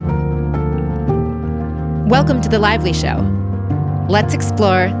Welcome to The Lively Show. Let's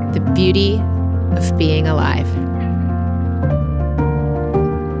explore the beauty of being alive.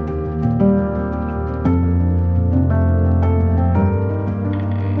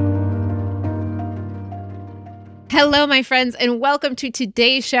 Hello, my friends, and welcome to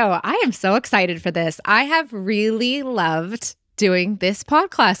today's show. I am so excited for this. I have really loved doing this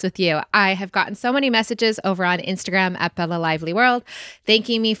podcast with you. I have gotten so many messages over on Instagram at Bella Lively World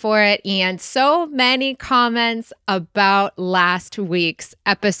thanking me for it, and so many comments about last week's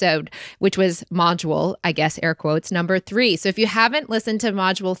episode, which was module, I guess, air quotes, number 3. So if you haven't listened to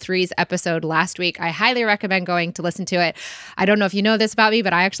module 3's episode last week, I highly recommend going to listen to it. I don't know if you know this about me,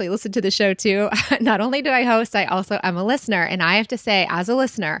 but I actually listened to the show too. Not only do I host, I also am a listener. And I have to say, as a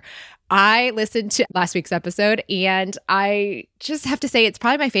listener, I listened to last week's episode, and I just have to say it's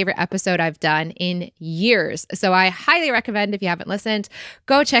probably my favorite episode I've done in years. So I highly recommend, if you haven't listened,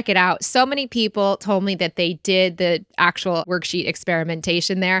 go check it out. So many people told me that they did the actual worksheet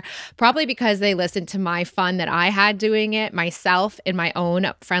experimentation there, probably because they listened to my fun that I had doing it myself in my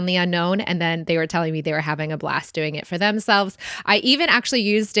own friendly unknown. And then they were telling me they were having a blast doing it for themselves. I even actually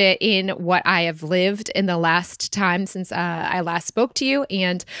used it in what I have lived in the last time since I last spoke to you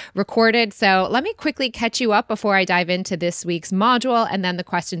and recorded. So let me quickly catch you up before I dive into this week's module and then the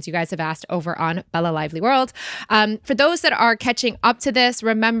questions you guys have asked over on Bella Lively World. For those that are catching up to this,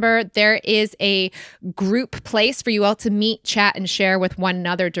 remember there is a group place for you all to meet, chat, and share with one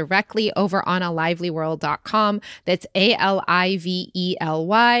another directly over on alivelyworld.com. That's ALIVELY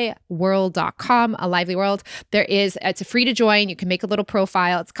world.com, a lively world. It's free to join. You can make a little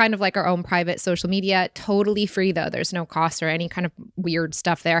profile. It's kind of like our own private social media, totally free though. There's no cost or any kind of weird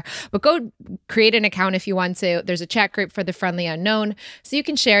stuff there. But go create an account if you want to. There's a chat group for the friendly unknown, so you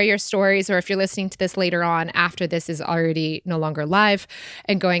can share your stories, or if you're listening to this later on after this is already no longer live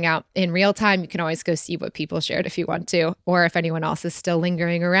and going out in real time, you can always go see what people shared if you want to. Or if anyone else is still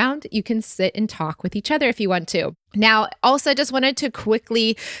lingering around, you can sit and talk with each other if you want to. Now, also just wanted to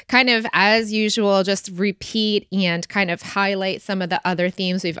quickly kind of, as usual, just repeat and kind of highlight some of the other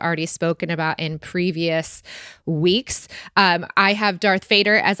themes we've already spoken about in previous weeks. I have Darth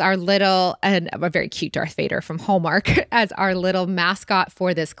Vader as our little, and a very cute Darth Vader from Hallmark, as our little mascot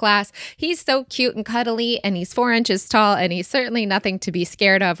for this class. He's so cute and cuddly, and he's 4 inches tall, and he's certainly nothing to be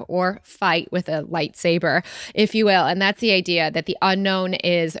scared of or fight with a lightsaber, if you will. And that's the idea that the unknown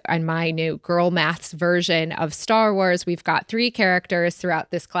is, in my new girl maths version of Star Wars, we've got 3 characters throughout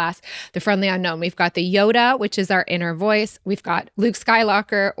this class. The friendly unknown, we've got the Yoda, which is our inner voice. We've got Luke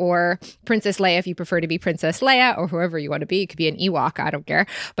Skywalker, or Princess Leia if you prefer to be Princess Leia, or whoever you want to be. It could be an Ewok, I don't care.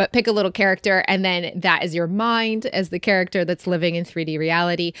 But pick a little character, and then that is your mind as the character that's living in 3D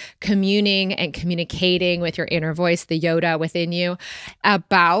reality, communing and communicating with your inner voice, the Yoda within you,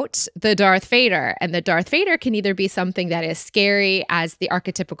 about the Darth Vader. And the Darth Vader can either be something that is scary, as the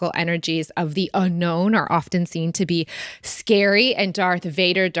archetypical energies of the unknown are often seen to be scary, and Darth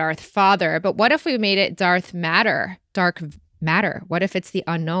Vader, Darth Father. But what if we made it Darth Matter, Dark Matter? What if it's the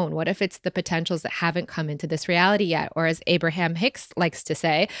unknown? What if it's the potentials that haven't come into this reality yet? Or as Abraham Hicks likes to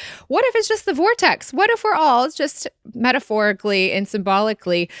say, what if it's just the vortex? What if we're all just metaphorically and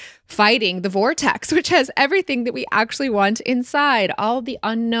symbolically fighting the vortex, which has everything that we actually want inside, all the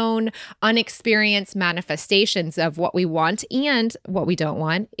unknown, unexperienced manifestations of what we want and what we don't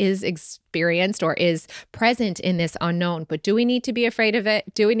want is experienced or is present in this unknown. But do we need to be afraid of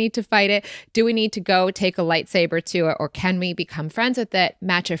it? Do we need to fight it? Do we need to go take a lightsaber to it? Or can we become friends with it,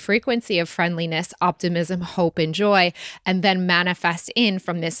 match a frequency of friendliness, optimism, hope, and joy, and then manifest in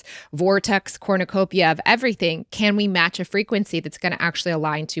from this vortex cornucopia of everything? Can we match a frequency that's going to actually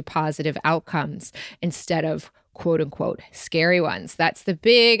align to positive outcomes instead of quote unquote scary ones? That's the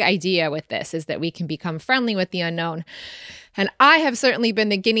big idea with this, is that we can become friendly with the unknown. And I have certainly been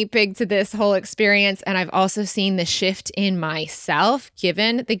the guinea pig to this whole experience. And I've also seen the shift in myself,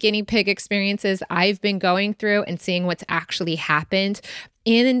 given the guinea pig experiences I've been going through and seeing what's actually happened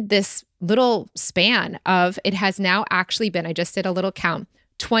in this little span of, it has now actually been, I just did a little count,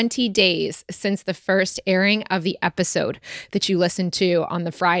 20 days since the first airing of the episode that you listened to on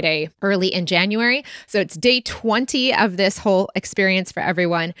the Friday early in January. So it's day 20 of this whole experience for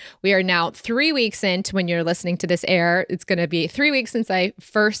everyone. We are now 3 weeks into, when you're listening to this air, it's going to be 3 weeks since I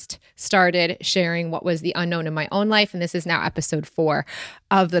first started sharing what was the unknown in my own life. And this is now episode 4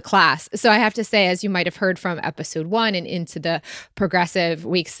 of the class. So I have to say, as you might have heard from episode 1 and into the progressive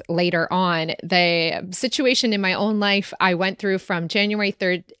weeks later on, the situation in my own life, I went through from January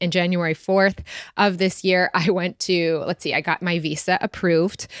 3rd and January 4th of this year. I went to, I got my visa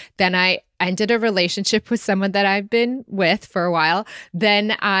approved. Then I ended a relationship with someone that I've been with for a while.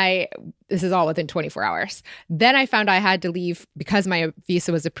 Then I This is all within 24 hours. Then I found I had to leave because my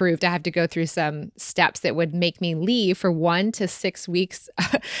visa was approved. I have to go through some steps that would make me leave for 1 to 6 weeks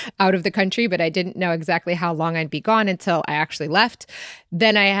out of the country, but I didn't know exactly how long I'd be gone until I actually left.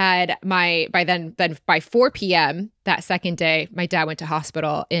 Then I had by 4 p.m. that second day, my dad went to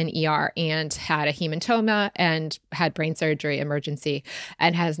hospital in ER and had a hematoma and had brain surgery emergency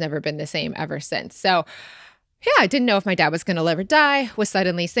and has never been the same ever since. So yeah, I didn't know if my dad was going to live or die, was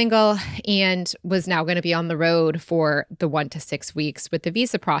suddenly single, and was now going to be on the road for the 1 to 6 weeks with the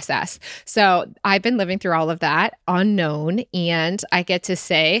visa process. So I've been living through all of that unknown. And I get to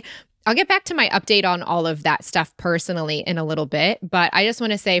say, I'll get back to my update on all of that stuff personally in a little bit, but I just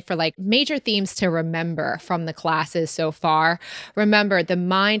want to say for like major themes to remember from the classes so far, remember the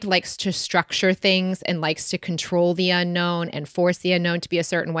mind likes to structure things and likes to control the unknown and force the unknown to be a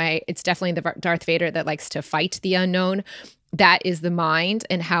certain way. It's definitely the Darth Vader that likes to fight the unknown. That is the mind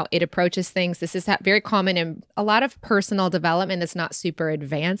and how it approaches things. This is very common in a lot of personal development that's not super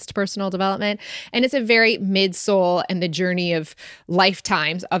advanced personal development. And it's a very mid-soul and the journey of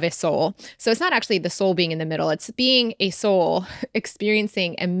lifetimes of a soul. So it's not actually the soul being in the middle. It's being a soul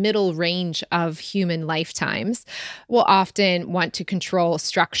experiencing a middle range of human lifetimes will often want to control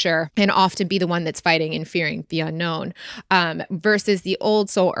structure and often be the one that's fighting and fearing the unknown versus the old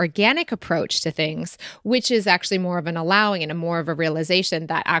soul organic approach to things, which is actually more of an allowing and a more of a realization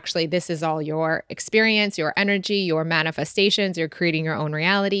that actually this is all your experience, your energy, your manifestations. You're creating your own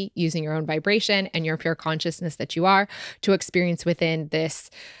reality using your own vibration and your pure consciousness that you are to experience within this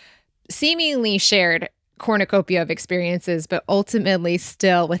seemingly shared cornucopia of experiences, but ultimately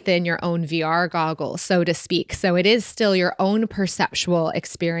still within your own VR goggles, so to speak. So it is still your own perceptual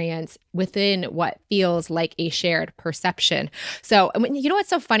experience within what feels like a shared perception. So you know what's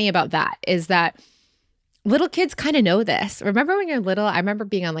so funny about that is that little kids kind of know this. Remember when you're little? I remember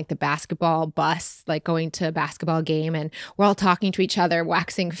being on like the basketball bus, like going to a basketball game, and we're all talking to each other,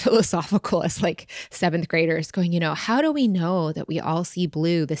 waxing philosophical as like seventh graders, going, how do we know that we all see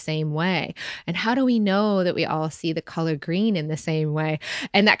blue the same way? And how do we know that we all see the color green in the same way?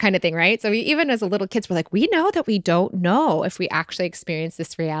 And that kind of thing, right? So even as a little kids, we're like, we know that we don't know if we actually experience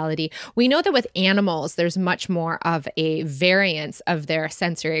this reality. We know that with animals, there's much more of a variance of their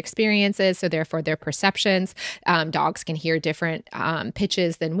sensory experiences, so therefore their perception. Dogs can hear different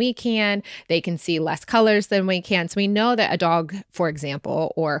pitches than we can. They can see less colors than we can. So we know that a dog, for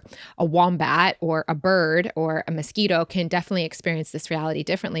example, or a wombat or a bird or a mosquito can definitely experience this reality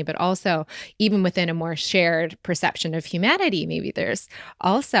differently. But also, even within a more shared perception of humanity, maybe there's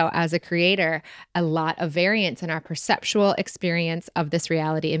also, as a creator, a lot of variance in our perceptual experience of this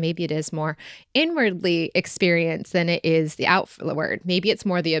reality. And maybe it is more inwardly experienced than it is the outward. Maybe it's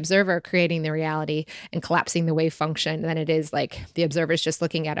more the observer creating the reality and collapsing the wave function than it is like the observer's just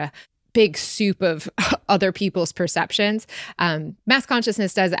looking at a big soup of other people's perceptions. Mass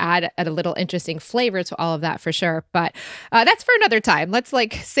consciousness does add a little interesting flavor to all of that for sure. But that's for another time. Let's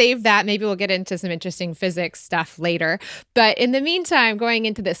save that. Maybe we'll get into some interesting physics stuff later. But in the meantime, going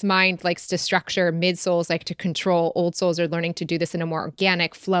into this, mind likes to structure, mid souls like to control, old souls are learning to do this in a more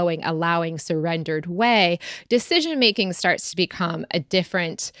organic, flowing, allowing, surrendered way. Decision making starts to become a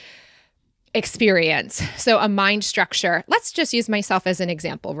different experience. So a mind structure, let's just use myself as an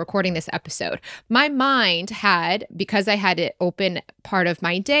example, recording this episode. My mind had, because I had it open part of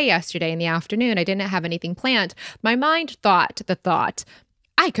my day yesterday in the afternoon, I didn't have anything planned. My mind thought the thought,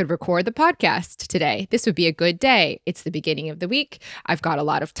 I could record the podcast today. This would be a good day. It's the beginning of the week. I've got a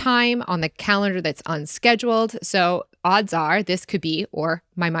lot of time on the calendar that's unscheduled. So odds are this could be, or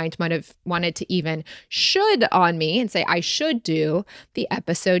my mind might have wanted to even should on me and say, I should do the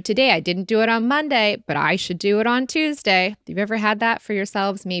episode today. I didn't do it on Monday, but I should do it on Tuesday. Have you ever had that for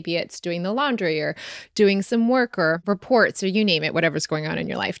yourselves? Maybe it's doing the laundry or doing some work or reports or you name it, whatever's going on in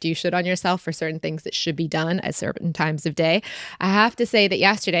your life. Do you should on yourself for certain things that should be done at certain times of day? I have to say that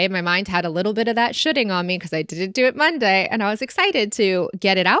yesterday, my mind had a little bit of that shoulding on me because I didn't do it Monday and I was excited to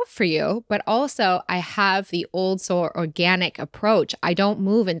get it out for you. But also I have the old soul organic approach. I don't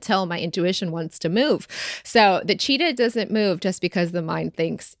move until my intuition wants to move. So the cheetah doesn't move just because the mind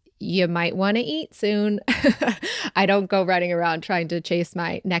thinks you might want to eat soon. I don't go running around trying to chase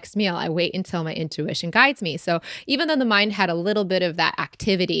my next meal. I wait until my intuition guides me. So even though the mind had a little bit of that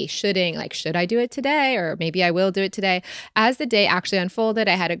activity, shoulding, like, should I do it today? Or maybe I will do it today. As the day actually unfolded,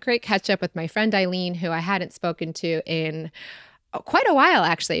 I had a great catch up with my friend Eileen, who I hadn't spoken to in quite a while,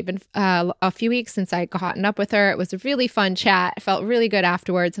 actually. Been a few weeks since I gotten up with her. It was a really fun chat. I felt really good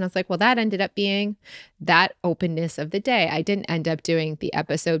afterwards. And I was like, well, that ended up being that openness of the day. I didn't end up doing the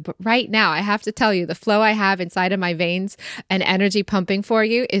episode, but right now I have to tell you, the flow I have inside of my veins and energy pumping for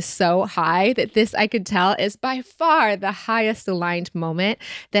you is so high that this, I could tell, is by far the highest aligned moment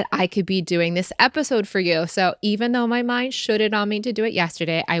that I could be doing this episode for you. So even though my mind shoulded on me to do it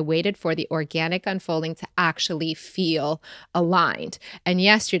yesterday, I waited for the organic unfolding to actually feel aligned. And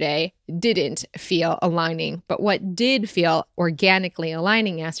yesterday didn't feel aligning, but what did feel organically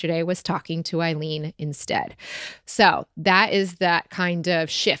aligning yesterday was talking to Eileen instead. So that is that kind of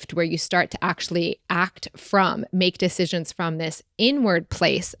shift where you start to actually act from, make decisions from this inward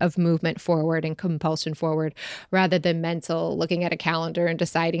place of movement forward and compulsion forward, rather than mental looking at a calendar and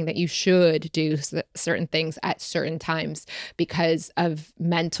deciding that you should do certain things at certain times because of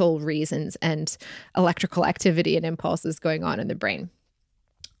mental reasons and electrical activity and impulses going on in the brain.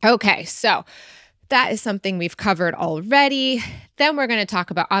 Okay, so that is something we've covered already. Then we're going to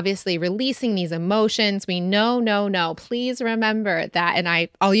talk about obviously releasing these emotions. We know. Please remember that. And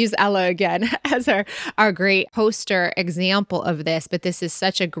I'll use Ella again as our great poster example of this, but this is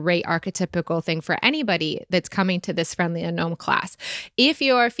such a great archetypical thing for anybody that's coming to this Friendly Unknown class. If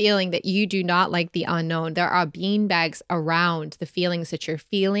you are feeling that you do not like the unknown, there are beanbags around the feelings that you're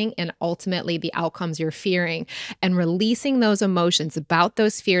feeling and ultimately the outcomes you're fearing. And releasing those emotions about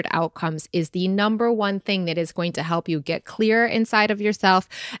those feared outcomes is the number one thing that is going to help you get clear inside of yourself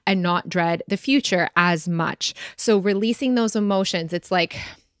and not dread the future as much. So releasing those emotions, it's like,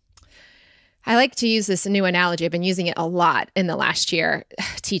 I like to use this new analogy. I've been using it a lot in the last year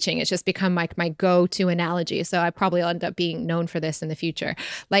teaching. It's just become like my go-to analogy. So I probably will end up being known for this in the future,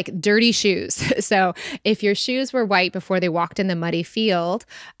 like dirty shoes. So if your shoes were white before they walked in the muddy field,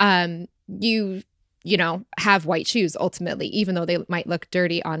 you have white shoes ultimately, even though they might look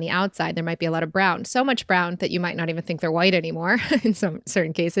dirty on the outside. There might be a lot of brown, so much brown that you might not even think they're white anymore in some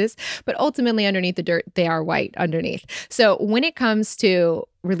certain cases, but ultimately underneath the dirt, they are white underneath. So when it comes to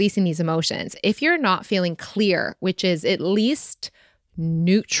releasing these emotions, if you're not feeling clear, which is at least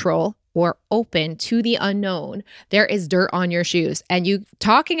neutral or open to the unknown, there is dirt on your shoes. And you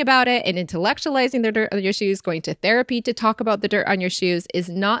talking about it and intellectualizing the dirt on your shoes, going to therapy to talk about the dirt on your shoes is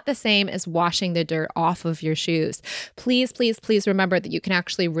not the same as washing the dirt off of your shoes. Please remember that you can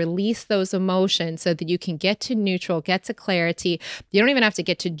actually release those emotions so that you can get to neutral, get to clarity. You don't even have to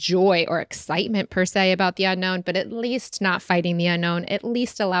get to joy or excitement per se about the unknown, but at least not fighting the unknown, at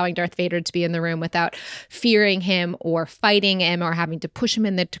least allowing Darth Vader to be in the room without fearing him or fighting him or having to push him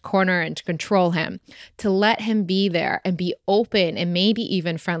in the corner and to control him, to let him be there and be open and maybe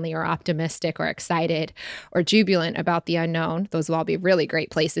even friendly or optimistic or excited or jubilant about the unknown. Those will all be really great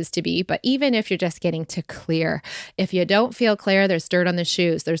places to be. But even if you're just getting to clear, if you don't feel clear, there's dirt on the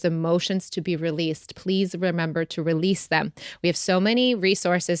shoes, there's emotions to be released. Please remember to release them. We have so many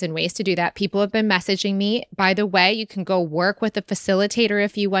resources and ways to do that. People have been messaging me. By the way, you can go work with a facilitator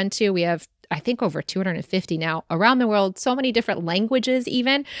if you want to. We have I think over 250 now around the world, so many different languages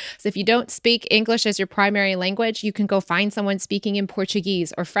even. So if you don't speak English as your primary language, you can go find someone speaking in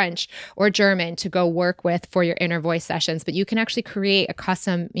Portuguese or French or German to go work with for your inner voice sessions. But you can actually create a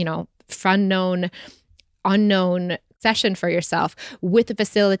custom, unknown session for yourself with a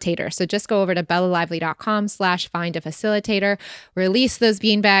facilitator. So just go over to bellalively.com/find a facilitator, release those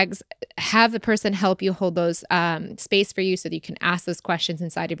beanbags, have the person help you hold those space for you so that you can ask those questions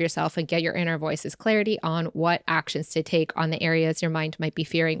inside of yourself and get your inner voice's clarity on what actions to take on the areas your mind might be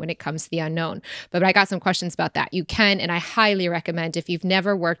fearing when it comes to the unknown. But I got some questions about that. You can, and I highly recommend, if you've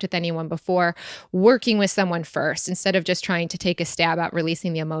never worked with anyone before, working with someone first instead of just trying to take a stab at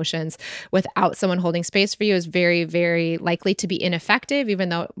releasing the emotions without someone holding space for you is very, very likely to be ineffective, even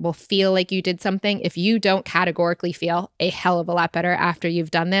though it will feel like you did something. If you don't categorically feel a hell of a lot better after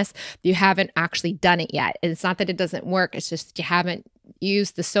you've done this, you haven't actually done it yet. And it's not that it doesn't work. It's just you haven't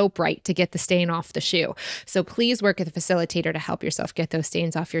used the soap right to get the stain off the shoe. So please work with a facilitator to help yourself get those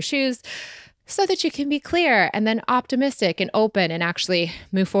stains off your shoes so that you can be clear and then optimistic and open and actually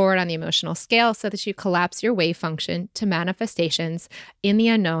move forward on the emotional scale so that you collapse your wave function to manifestations in the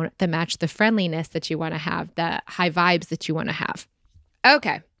unknown that match the friendliness that you want to have, the high vibes that you want to have.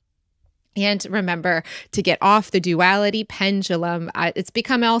 Okay. And remember to get off the duality pendulum. It's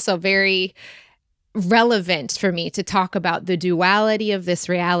become also very relevant for me to talk about the duality of this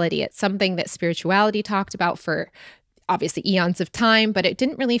reality. It's something that spirituality talked about for obviously eons of time, but it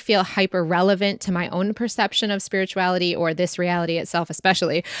didn't really feel hyper relevant to my own perception of spirituality or this reality itself,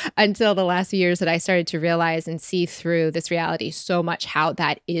 especially until the last few years that I started to realize and see through this reality so much how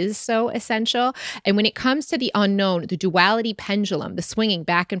that is so essential. And when it comes to the unknown, the duality pendulum, the swinging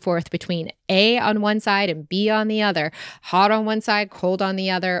back and forth between A on one side and B on the other, hot on one side, cold on the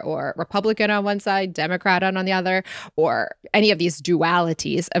other, or Republican on one side, Democrat on the other, or any of these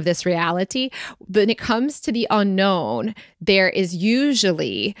dualities of this reality, when it comes to the unknown, there is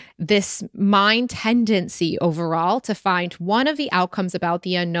usually this mind tendency overall to find one of the outcomes about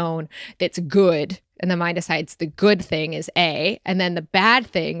the unknown that's good. And the mind decides the good thing is A, and then the bad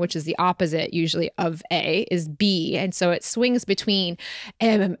thing, which is the opposite usually of A, is B. And so it swings between,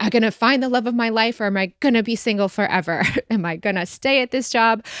 am I going to find the love of my life, or am I going to be single forever? Am I going to stay at this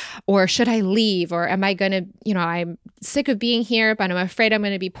job, or should I leave? Or am I going to, I'm sick of being here, but I'm afraid I'm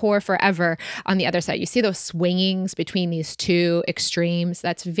going to be poor forever on the other side. You see those swingings between these two extremes.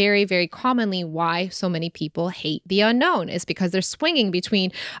 That's very, very commonly why so many people hate the unknown, is because they're swinging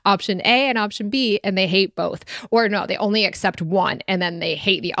between option A and option B, and they hate both. Or no, they only accept one and then they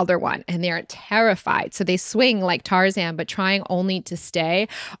hate the other one and they're terrified. So they swing like Tarzan, but trying only to stay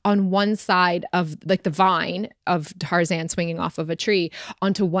on one side of like the vine of Tarzan swinging off of a tree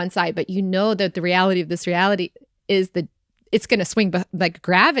onto one side. But you know that the reality of this reality is it's going to swing, like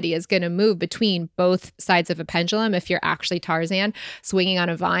gravity is going to move between both sides of a pendulum. If you're actually Tarzan swinging on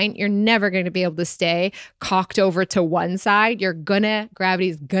a vine, you're never going to be able to stay cocked over to one side. Gravity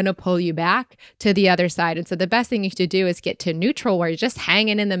is going to pull you back to the other side. And so the best thing you should do is get to neutral, where you're just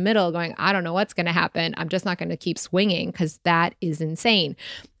hanging in the middle going, I don't know what's going to happen. I'm just not going to keep swinging, because that is insane.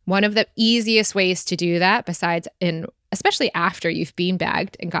 One of the easiest ways to do that, especially after you've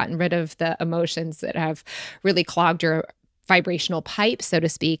beanbagged and gotten rid of the emotions that have really clogged your vibrational pipe, so to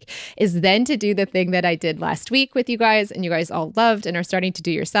speak, is then to do the thing that I did last week with you guys, and you guys all loved and are starting to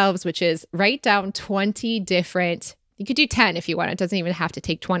do yourselves, which is write down 20 different. You could do 10 if you want. It doesn't even have to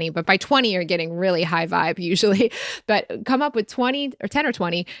take 20, but by 20, you're getting really high vibe usually. But come up with 20 or 10 or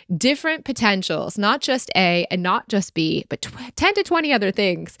 20 different potentials, not just A and not just B, but 10 to 20 other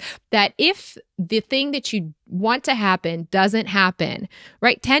things that if the thing that you want to happen doesn't happen,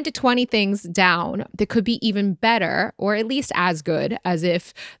 write 10 to 20 things down that could be even better, or at least as good as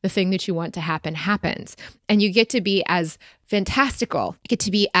if the thing that you want to happen happens. And you get to be as fantastical, you get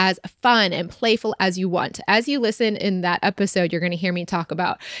to be as fun and playful as you want. As you listen in that episode, you're going to hear me talk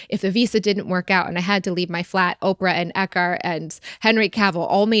about if the visa didn't work out and I had to leave my flat, Oprah and Eckhart and Henry Cavill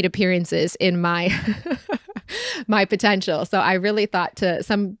all made appearances in my my potential. So I really thought to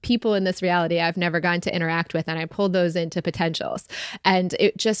some people in this reality I've never gotten to interact with, and I pulled those into potentials. And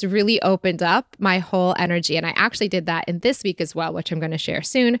it just really opened up my whole energy. And I actually did that in this week as well, which I'm going to share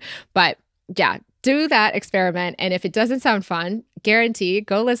soon. But yeah, do that experiment. And if it doesn't sound fun, guarantee,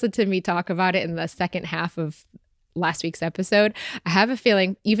 go listen to me talk about it in the second half of last week's episode. I have a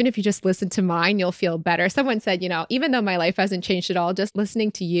feeling even if you just listen to mine, you'll feel better. Someone said, even though my life hasn't changed at all, just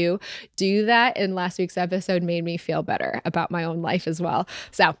listening to you do that in last week's episode made me feel better about my own life as well.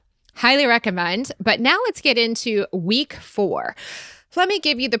 So highly recommend. But now let's get into week 4. Let me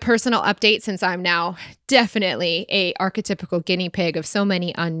give you the personal update, since I'm now definitely a archetypical guinea pig of so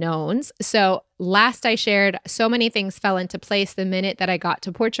many unknowns. So last I shared, so many things fell into place the minute that I got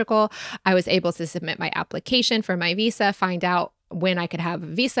to Portugal. I was able to submit my application for my visa, find out when I could have a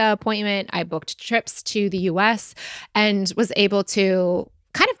visa appointment. I booked trips to the US and was able to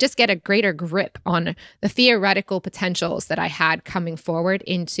kind of just get a greater grip on the theoretical potentials that I had coming forward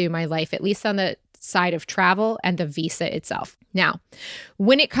into my life, at least on the side of travel and the visa itself. Now,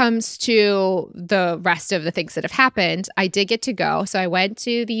 when it comes to the rest of the things that have happened, I did get to go. So I went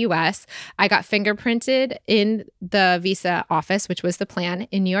to the US. I got fingerprinted in the visa office, which was the plan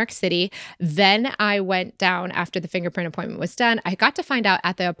in New York City. Then I went down after the fingerprint appointment was done. I got to find out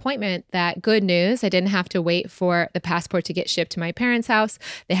at the appointment that good news, I didn't have to wait for the passport to get shipped to my parents' house.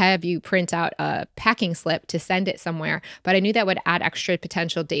 They have you print out a packing slip to send it somewhere. But I knew that would add extra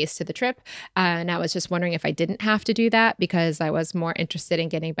potential days to the trip. And I was just wondering if I didn't have to do that, because I was more interested in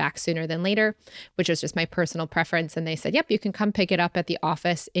getting back sooner than later, which was just my personal preference. And they said, yep, you can come pick it up at the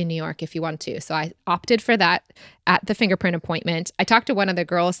office in New York if you want to. So I opted for that at the fingerprint appointment. I talked to one of the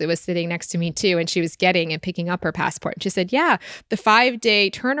girls that was sitting next to me too, and she was getting and picking up her passport. And she said, yeah, the 5-day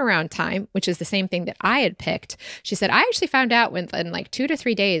turnaround time, which is the same thing that I had picked. She said, I actually found out within like 2 to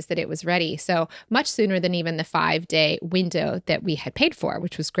 3 days that it was ready. So much sooner than even the 5-day window that we had paid for,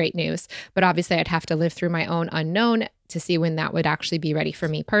 which was great news. But obviously I'd have to live through my own unknown to see when that would actually be ready for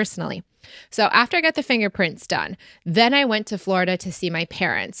me personally. So after I got the fingerprints done, then I went to Florida to see my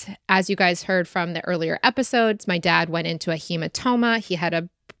parents. As you guys heard from the earlier episodes, my dad went into a hematoma. He had a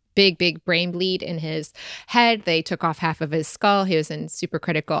big brain bleed in his head. They took off half of his skull. He was in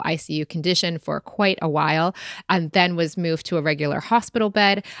supercritical ICU condition for quite a while and then was moved to a regular hospital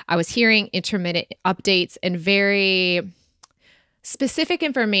bed. I was hearing intermittent updates and very specific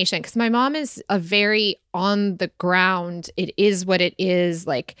information because my mom is a very on the ground, it is what it is,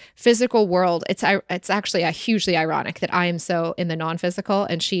 like physical world. It's actually a hugely ironic that I am so in the non-physical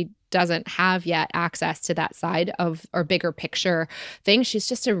and she doesn't have yet access to that side of or bigger picture thing. She's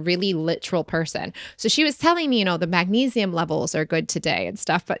just a really literal person. So she was telling me, the magnesium levels are good today and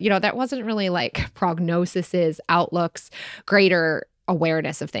stuff, but that wasn't really like prognoses, outlooks, greater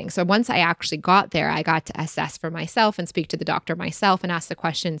awareness of things. So once I actually got there, I got to assess for myself and speak to the doctor myself and ask the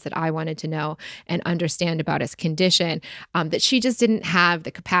questions that I wanted to know and understand about his condition that she just didn't have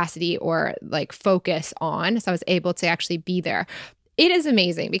the capacity or like focus on. So I was able to actually be there. It is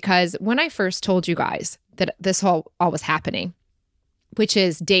amazing because when I first told you guys that this all was happening, which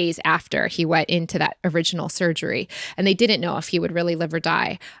is days after he went into that original surgery, and they didn't know if he would really live or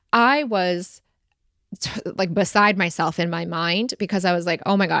die, I was like beside myself in my mind because I was like,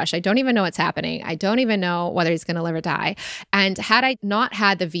 oh my gosh, I don't even know what's happening. I don't even know whether he's going to live or die. And had I not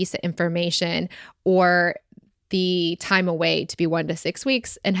had the visa information or the time away to be 1 to 6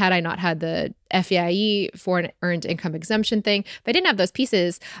 weeks, and had I not had the FEIE, foreign earned income exemption thing, if I didn't have those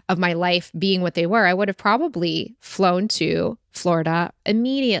pieces of my life being what they were, I would have probably flown to Florida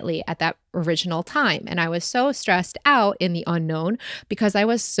immediately at that original time. And I was so stressed out in the unknown because I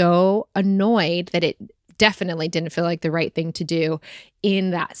was so annoyed that it definitely didn't feel like the right thing to do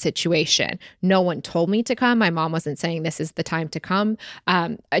in that situation. No one told me to come. My mom wasn't saying this is the time to come.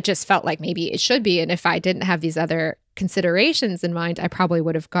 I just felt like maybe it should be. And if I didn't have these other considerations in mind, I probably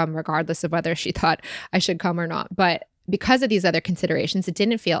would have come regardless of whether she thought I should come or not. But because of these other considerations, it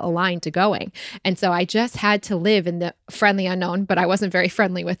didn't feel aligned to going. And so I just had to live in the friendly unknown, but I wasn't very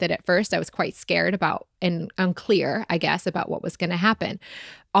friendly with it at first. I was quite scared about and unclear, I guess, about what was going to happen.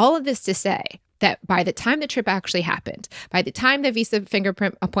 All of this to say that by the time the trip actually happened, by the time the visa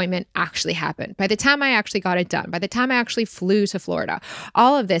fingerprint appointment actually happened, by the time I actually got it done, by the time I actually flew to Florida,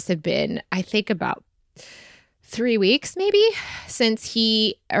 all of this had been, I think, about 3 weeks maybe since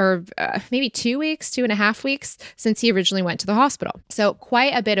maybe 2 weeks, 2.5 weeks since he originally went to the hospital. So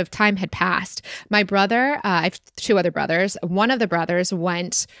quite a bit of time had passed. My brother, I have 2 other brothers. One of the brothers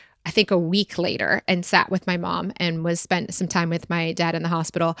went, I think, a week later and sat with my mom and spent some time with my dad in the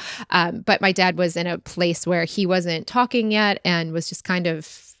hospital. But my dad was in a place where he wasn't talking yet and was just kind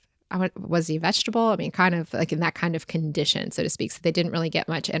of, was he a vegetable? I mean, kind of like in that kind of condition, so to speak. So they didn't really get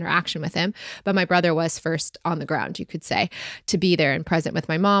much interaction with him. But my brother was first on the ground, you could say, to be there and present with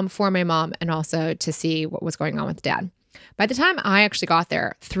my mom, for my mom, and also to see what was going on with dad. By the time I actually got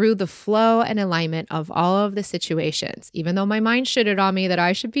there, through the flow and alignment of all of the situations, even though my mind shitted on me that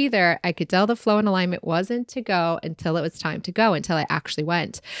I should be there, I could tell the flow and alignment wasn't to go until it was time to go, until I actually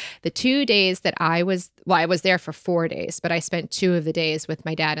went. The 2 days that I was there for 4 days, but I spent 2 of the days with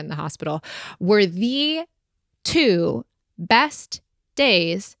my dad in the hospital, were the 2 best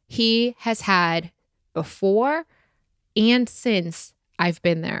days he has had before and since I've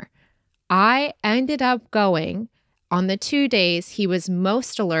been there. I ended up going on the 2 days he was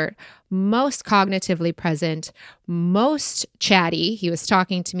most alert, most cognitively present, most chatty. He was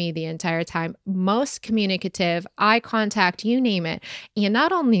talking to me the entire time, most communicative, eye contact, you name it. And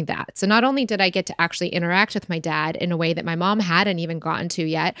not only that, so not only did I get to actually interact with my dad in a way that my mom hadn't even gotten to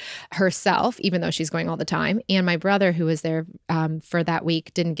yet herself, even though she's going all the time, and my brother who was there for that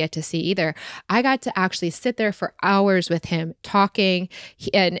week didn't get to see either. I got to actually sit there for hours with him talking.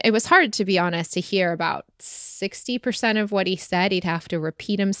 And it was hard, to be honest, to hear about 60% of what he said. He'd have to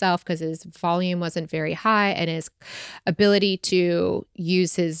repeat himself because his volume wasn't very high and his ability to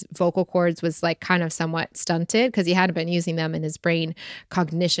use his vocal cords was like kind of somewhat stunted because he hadn't been using them, and his brain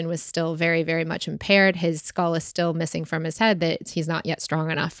cognition was still very, very much impaired. His skull is still missing from his head, that he's not yet strong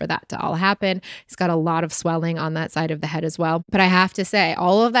enough for that to all happen. He's got a lot of swelling on that side of the head as well. But I have to say,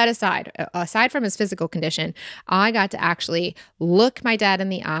 all of that aside from his physical condition, I got to actually look my dad in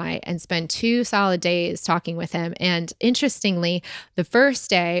the eye and spend 2 solid days talking with him. And interestingly, the first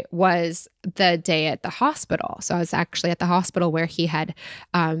day was was the day at the hospital. So I was actually at the hospital where he had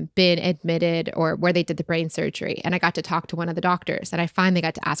been admitted, or where they did the brain surgery. And I got to talk to one of the doctors, and I finally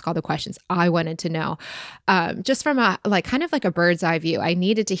got to ask all the questions I wanted to know. Just from a kind of like a bird's eye view, I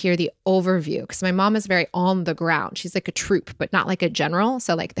needed to hear the overview because my mom is very on the ground. She's like a troop, but not like a general.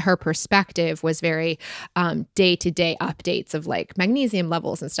 So like her perspective was very day-to-day updates of like magnesium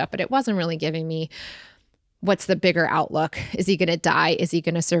levels and stuff, but it wasn't really giving me what's the bigger outlook? Is he going to die? Is he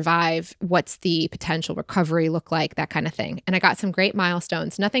going to survive? What's the potential recovery look like? That kind of thing. And I got some great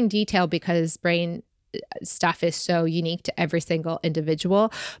milestones, nothing detailed because brain stuff is so unique to every single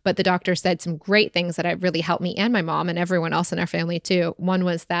individual. But the doctor said some great things that have really helped me and my mom and everyone else in our family too. One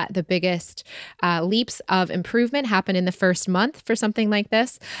was that the biggest leaps of improvement happen in the first month for something like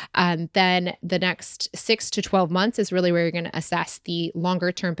this. Then the next 6 to 12 months is really where you're going to assess the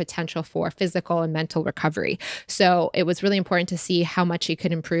longer term potential for physical and mental recovery. So it was really important to see how much he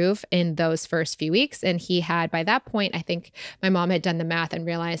could improve in those first few weeks. And he had, by that point, I think my mom had done the math and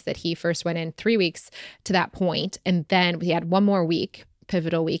realized that he first went in 3 weeks to that point. And then we had one more week,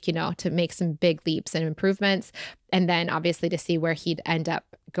 pivotal week, to make some big leaps and improvements. And then obviously to see where he'd end up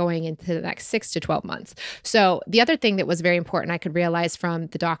going into the next 6 to 12 months. So the other thing that was very important I could realize from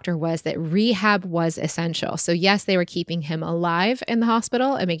the doctor was that rehab was essential. So yes, they were keeping him alive in the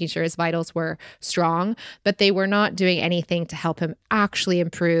hospital and making sure his vitals were strong, but they were not doing anything to help him actually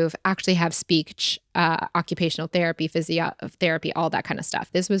improve, actually have speech, occupational therapy, physiotherapy, all that kind of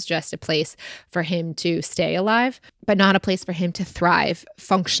stuff. This was just a place for him to stay alive, but not a place for him to thrive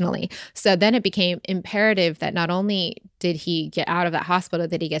functionally. So then it became imperative that not only did he get out of that hospital,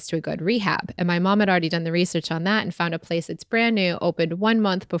 that he gets to a good rehab. And my mom had already done the research on that and found a place that's brand new, opened 1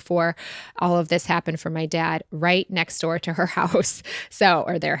 month before all of this happened for my dad, right next door to her house.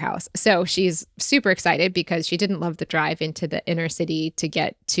 Or their house. So she's super excited because she didn't love the drive into the inner city to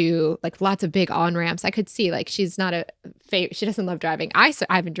get to like lots of big on ramps. I could see like she's not she doesn't love driving. I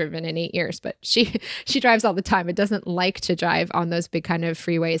haven't driven in 8 years, but she drives all the time. It doesn't like to drive on those big kind of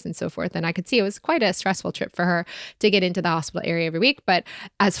freeways and so forth. And I could see it was quite a stressful trip for her to get into the hospital area every week. But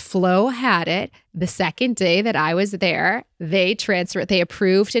as Flo had it, the second day that I was there, they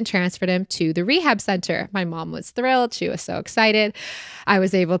approved and transferred him to the rehab center. My mom was thrilled. She was so excited. I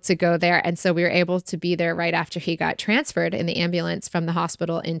was able to go there. And so we were able to be there right after he got transferred in the ambulance from the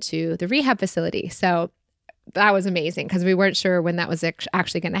hospital into the rehab facility. So that was amazing because we weren't sure when that was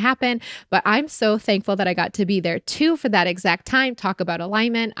actually going to happen. But I'm so thankful that I got to be there too for that exact time. Talk about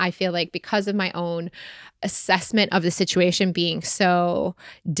alignment. I feel like because of my own assessment of the situation being so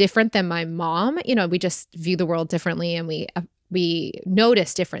different than my mom, we just view the world differently, and we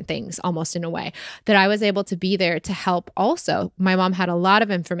notice different things almost in a way that I was able to be there to help. Also, my mom had a lot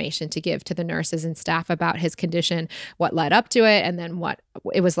of information to give to the nurses and staff about his condition, what led up to it, and then what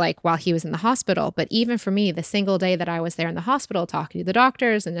it was like while he was in the hospital. But even for me, the single day that I was there in the hospital talking to the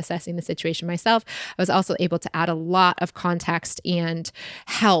doctors and assessing the situation myself, I was also able to add a lot of context and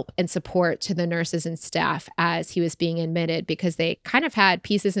help and support to the nurses and staff as he was being admitted, because they kind of had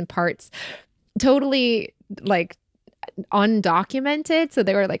pieces and parts totally like undocumented. So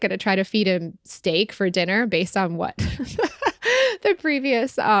they were like going to try to feed him steak for dinner based on what the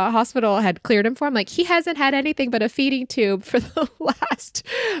previous hospital had cleared him for. I'm like, he hasn't had anything but a feeding tube for the last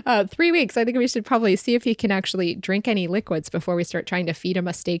 3 weeks. I think we should probably see if he can actually drink any liquids before we start trying to feed him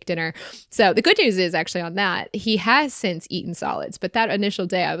a steak dinner. So the good news is actually on that, he has since eaten solids. But that initial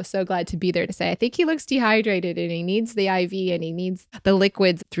day, I was so glad to be there to say, I think he looks dehydrated and he needs the IV and he needs the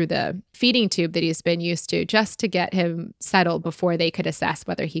liquids through the feeding tube that he's been used to, just to get him settled before they could assess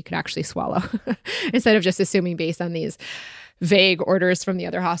whether he could actually swallow instead of just assuming based on these vague orders from the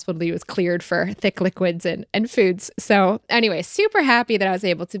other hospital he was cleared for thick liquids and foods. So anyway, super happy that I was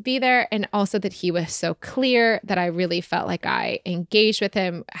able to be there, and also that he was so clear that I really felt like I engaged with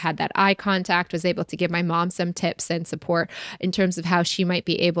him, had that eye contact, was able to give my mom some tips and support in terms of how she might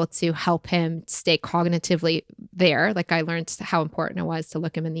be able to help him stay cognitively there. Like I learned how important it was to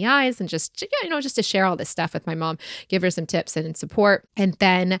look him in the eyes and just to share all this stuff with my mom, give her some tips and support. And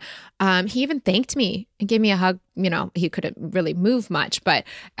then he even thanked me and gave me a hug. He couldn't really move much, but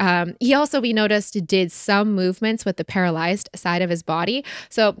he also, we noticed, did some movements with the paralyzed side of his body.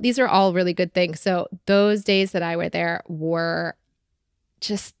 So these are all really good things. So those days that I were there were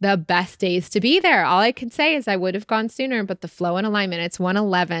just the best days to be there. All I can say is I would have gone sooner, but the flow and alignment, it's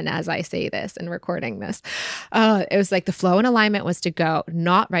 1:11 as I say this and recording this. It was like the flow and alignment was to go,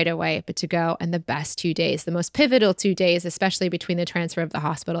 not right away, but to go. And the best 2 days, the most pivotal 2 days, especially between the transfer of the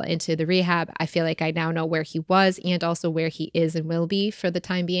hospital into the rehab. I feel like I now know where he was and also where he is and will be for the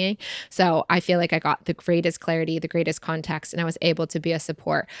time being. So I feel like I got the greatest clarity, the greatest context, and I was able to be a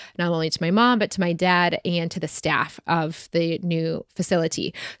support, not only to my mom, but to my dad and to the staff of the new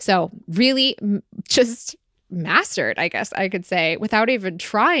facility. So really just mastered, I guess I could say, without even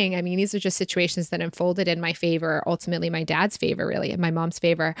trying. I mean, these are just situations that unfolded in my favor, ultimately my dad's favor, really, and my mom's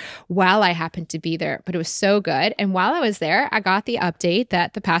favor while I happened to be there. But it was so good. And while I was there, I got the update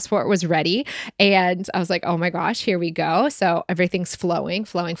that the passport was ready. And I was like, oh my gosh, here we go. So everything's flowing.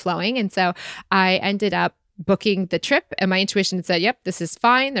 And so I ended up booking the trip, and my intuition had said, yep, this is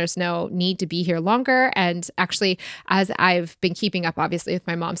fine. There's no need to be here longer. And actually, as I've been keeping up, obviously, with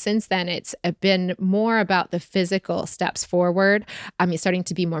my mom since then, it's been more about the physical steps forward. He's starting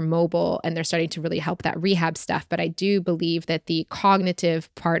to be more mobile, and they're starting to really help that rehab stuff. But I do believe that the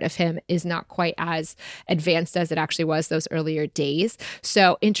cognitive part of him is not quite as advanced as it actually was those earlier days.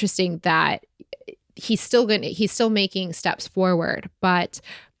 So interesting that he's still making steps forward, but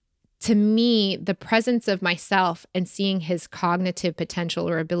to me, the presence of myself and seeing his cognitive potential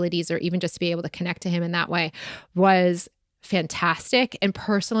or abilities, or even just to be able to connect to him in that way, was fantastic and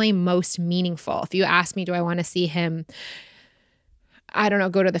personally most meaningful. If you ask me, do I want to see him, I don't know,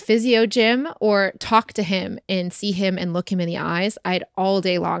 go to the physio gym or talk to him and see him and look him in the eyes, I'd all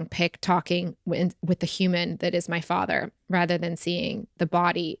day long pick talking with the human that is my father, rather than seeing the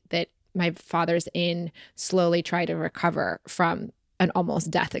body that my father's in slowly try to recover from an almost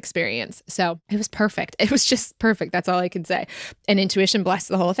death experience. So it was perfect. It was just perfect. That's all I can say. And intuition blessed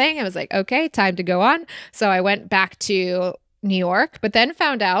the whole thing. I was like, okay, time to go on. So I went back to New York, but then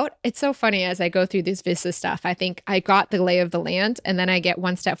found out, it's so funny as I go through this visa stuff, I think I got the lay of the land, and then I get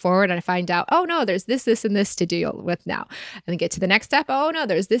one step forward and I find out, oh no, there's this, and this to deal with now. And then get to the next step, oh no,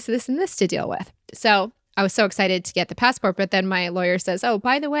 there's this, and this to deal with. So I was so excited to get the passport, but then my lawyer says, oh,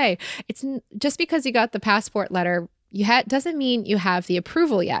 by the way, it's just because you got the passport letter doesn't mean you have the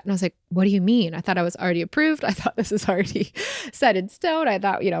approval yet. And I was like, what do you mean? I thought I was already approved. I thought this is already set in stone. I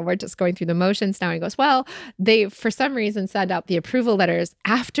thought, we're just going through the motions now. He goes, well, they, for some reason, send out the approval letters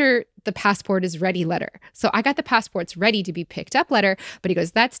after the passport is ready letter. So I got the passport's ready to be picked up letter, but he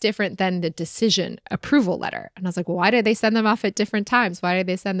goes, that's different than the decision approval letter. And I was like, well, why did they send them off at different times? Why did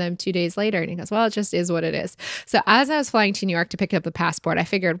they send them 2 days later? And he goes, well, it just is what it is. So as I was flying to New York to pick up the passport, I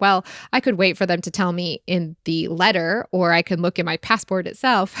figured, well, I could wait for them to tell me in the letter, or I can look at my passport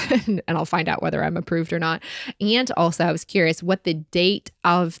itself and I'll find out whether I'm approved or not. And also I was curious what the date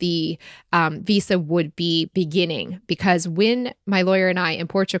of the visa would be beginning, because when my lawyer and I in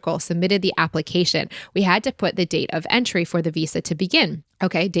Portugal submitted the application, we had to put the date of entry for the visa to begin.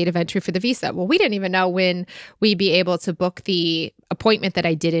 Okay, date of entry for the visa. Well, we didn't even know when we'd be able to book the appointment that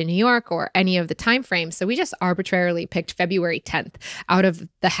I did in New York or any of the timeframes. So we just arbitrarily picked February 10th out of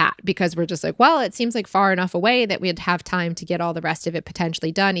the hat, because we're just like, well, it seems like far enough away that we'd have time to get all the rest of it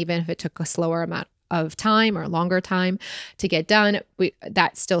potentially done, even if it took a slower amount of time or longer time to get done.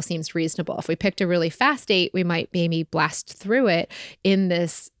 That still seems reasonable. If we picked a really fast date, we might maybe blast through it in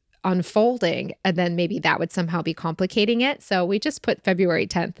this unfolding, and then maybe that would somehow be complicating it. So we just put February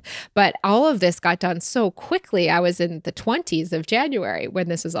 10th. But all of this got done so quickly. I was in the 20s of January when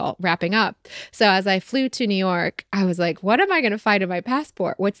this was all wrapping up. So as I flew to New York, I was like, what am I going to find in my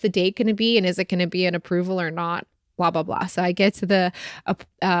passport? What's the date going to be? And is it going to be an approval or not? Blah, blah, blah. So I get to the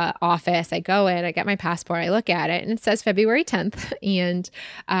office, I go in, I get my passport, I look at it, and it says February 10th. And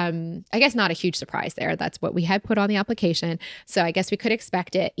I guess not a huge surprise there. That's what we had put on the application. So I guess we could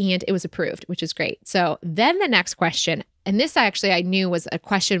expect it, and it was approved, which is great. So then the next question, and this actually I knew was a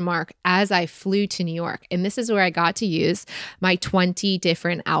question mark as I flew to New York. And this is where I got to use my 20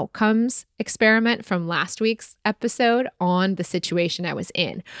 different outcomes experiment from last week's episode on the situation I was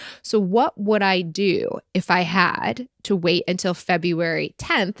in. So what would I do if I had to wait until February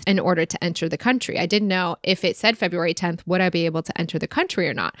 10th in order to enter the country? I didn't know if it said February 10th, would I be able to enter the country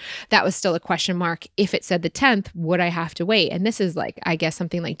or not? That was still a question mark. If it said the 10th, would I have to wait? And this is like, I guess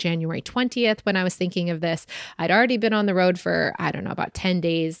something like January 20th when I was thinking of this. I'd already been on the road for, I don't know, about 10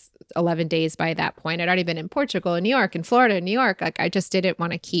 days, 11 days by that point. I'd already been in Portugal and New York and Florida and New York. Like I just didn't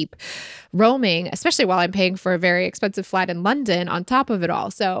want to keep roaming, especially while I'm paying for a very expensive flight in London on top of it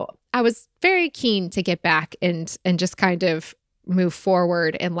all. So I was very keen to get back and just kind of move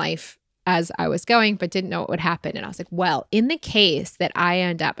forward in life as I was going, but didn't know what would happen. And I was like, well, in the case that I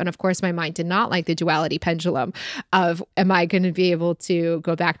end up, and of course, my mind did not like the duality pendulum of, am I going to be able to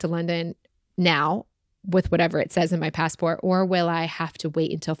go back to London now with whatever it says in my passport, or will I have to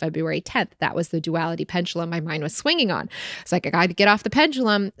wait until February 10th? That was the duality pendulum my mind was swinging on. It's like, I got to get off the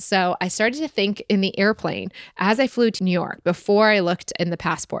pendulum. So I started to think in the airplane as I flew to New York, before I looked in the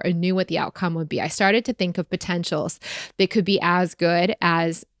passport and knew what the outcome would be. I started to think of potentials that could be as good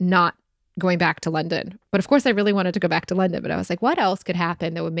as not going back to London. But of course, I really wanted to go back to London. But I was like, what else could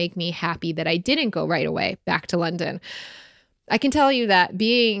happen that would make me happy that I didn't go right away back to London? I can tell you that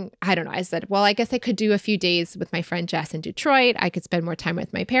I don't know, I said, well, I guess I could do a few days with my friend Jess in Detroit. I could spend more time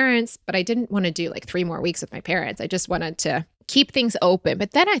with my parents, but I didn't want to do like 3 more weeks with my parents. I just wanted to keep things open.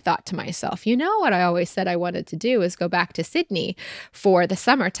 But then I thought to myself, you know what I always said I wanted to do is go back to Sydney for the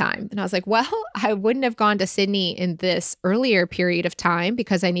summertime. And I was like, well, I wouldn't have gone to Sydney in this earlier period of time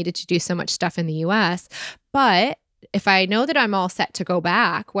because I needed to do so much stuff in the US. But if I know that I'm all set to go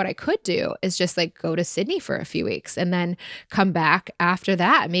back, what I could do is just like go to Sydney for a few weeks and then come back after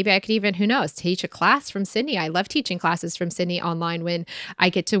that. Maybe I could even, who knows, teach a class from Sydney. I love teaching classes from Sydney online when I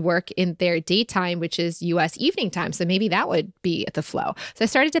get to work in their daytime, which is US evening time. So maybe that would be the flow. So I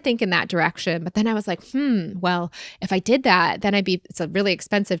started to think in that direction. But then I was like, well, if I did that, then it's really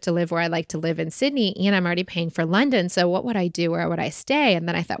expensive to live where I like to live in Sydney, and I'm already paying for London. So what would I do? Where would I stay? And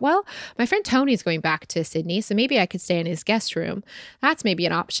then I thought, well, my friend Tony's going back to Sydney, so maybe I could stay in his guest room. That's maybe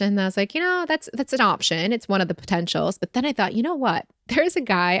an option. And I was like, that's an option. It's one of the potentials. But then I thought, you know what? There's a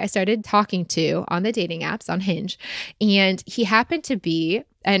guy I started talking to on the dating apps on Hinge, and he happened to be,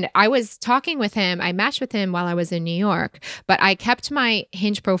 and I was talking with him. I matched with him while I was in New York, but I kept my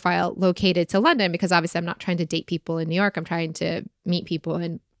Hinge profile located to London because obviously I'm not trying to date people in New York. I'm trying to meet people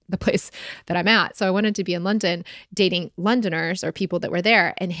in the place that I'm at. So I wanted to be in London dating Londoners or people that were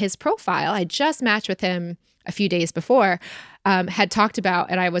there. And his profile, I just matched with him a few days before, had talked about,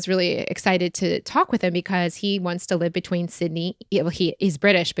 and I was really excited to talk with him because he wants to live between Sydney. He's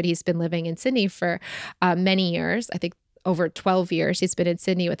British, but he's been living in Sydney for many years. I think over 12 years. He's been in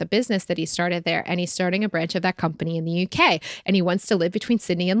Sydney with a business that he started there, and he's starting a branch of that company in the UK, and he wants to live between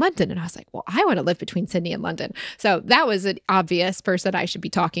Sydney and London. And I was like, well, I want to live between Sydney and London. So that was an obvious person I should be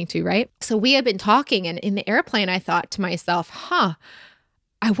talking to, right? So we had been talking, and in the airplane, I thought to myself,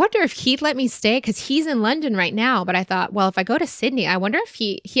 I wonder if he'd let me stay because he's in London right now. But I thought, well, if I go to Sydney, I wonder if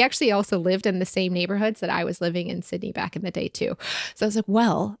he actually also lived in the same neighborhoods that I was living in Sydney back in the day too. So I was like,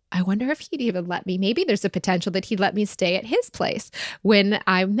 well, I wonder if he'd even let me. Maybe there's a potential that he'd let me stay at his place when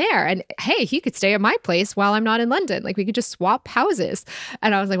I'm there. And hey, he could stay at my place while I'm not in London. Like we could just swap houses.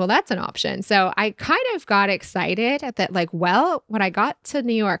 And I was like, well, that's an option. So I kind of got excited at that. Like, well, when I got to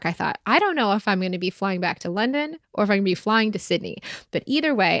New York, I thought, I don't know if I'm going to be flying back to London or if I'm going to be flying to Sydney. But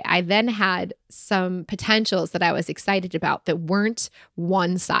either way, I then had some potentials that I was excited about that weren't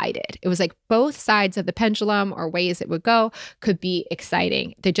one-sided. It was like both sides of the pendulum or ways it would go could be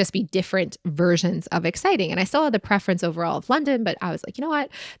exciting. They'd just be different versions of exciting. And I still had the preference overall of London, but I was like, you know what?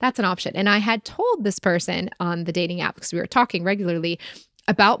 That's an option. And I had told this person on the dating app, because we were talking regularly,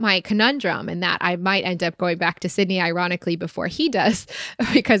 about my conundrum and that I might end up going back to Sydney, ironically, before he does,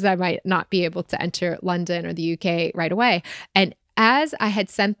 because I might not be able to enter London or the UK right away. And as I had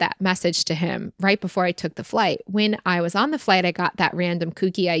sent that message to him right before I took the flight, when I was on the flight, I got that random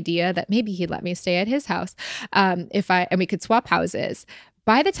kooky idea that maybe he'd let me stay at his house and we could swap houses.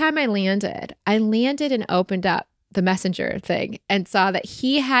 By the time I landed and opened up the messenger thing and saw that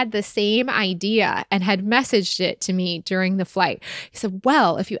he had the same idea and had messaged it to me during the flight. He said,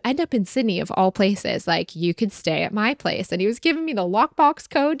 well, if you end up in Sydney of all places, like you could stay at my place. And he was giving me the lockbox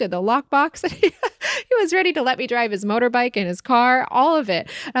code to the lockbox. He was ready to let me drive his motorbike and his car, all of it.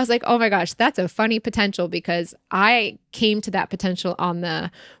 And I was like, oh my gosh, that's a funny potential, because I came to that potential on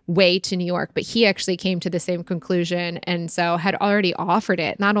the way to New York, but he actually came to the same conclusion. And so had already offered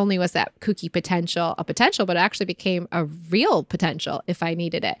it. Not only was that kooky potential a potential, but it actually became a real potential if I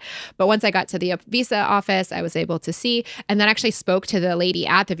needed it. But once I got to the visa office, I was able to see, and then actually spoke to the lady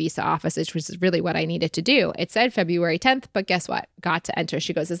at the visa office, which was really what I needed to do. It said February 10th, but guess what? Got to enter.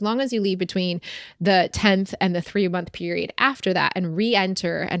 She goes, as long as you leave between the 10th and the 3-month period after that and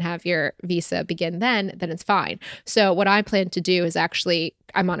re-enter and have your visa begin then it's fine. So what I plan to do is actually,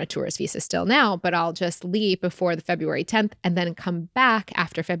 I'm on a tourist visa still now, but I'll just leave before the February 10th and then come back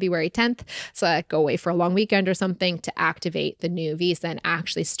after February 10th. So I go away for a long weekend or something to activate the new visa and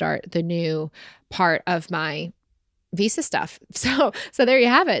actually start the new part of my visa stuff. So there you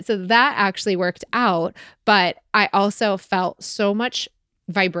have it. So that actually worked out, but I also felt so much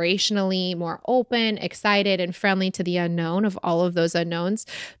vibrationally more open, excited, and friendly to the unknown of all of those unknowns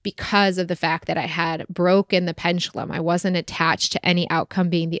because of the fact that I had broken the pendulum. I wasn't attached to any outcome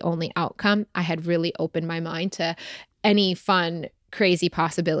being the only outcome. I had really opened my mind to any fun, crazy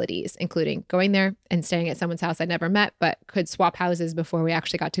possibilities, including going there and staying at someone's house I'd never met, but could swap houses before we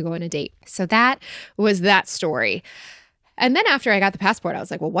actually got to go on a date. So that was that story. And then after I got the passport, I was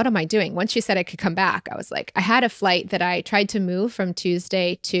like, well, what am I doing? Once she said I could come back, I was like, I had a flight that I tried to move from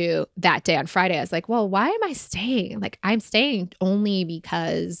Tuesday to that day on Friday. I was like, well, why am I staying? Like, I'm staying only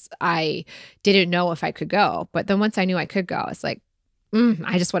because I didn't know if I could go. But then once I knew I could go, I was like,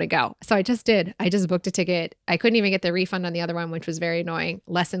 I just want to go. So I just did. I just booked a ticket. I couldn't even get the refund on the other one, which was very annoying.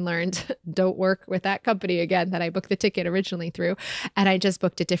 Lesson learned. Don't work with that company again that I booked the ticket originally through. And I just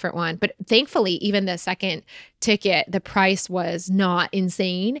booked a different one. But thankfully, even the second ticket, the price was not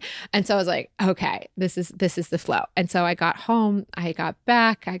insane. And so I was like, okay, this is the flow. And so I got home, I got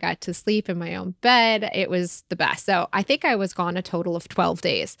back, I got to sleep in my own bed. It was the best. So I think I was gone a total of 12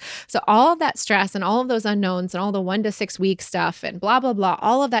 days. So all of that stress and all of those unknowns and all the 1 to 6 week stuff and blah, blah, blah,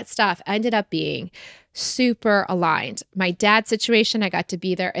 all of that stuff ended up being super aligned. My dad's situation, I got to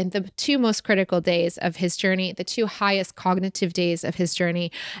be there in the 2 most critical days of his journey, the 2 highest cognitive days of his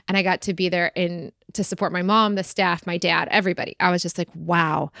journey. And I got to be there to support my mom, the staff, my dad, everybody. I was just like,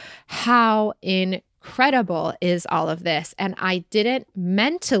 wow, how incredible is all of this? And I didn't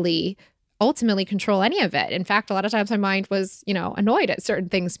mentally ultimately control any of it. In fact, a lot of times my mind was, annoyed at certain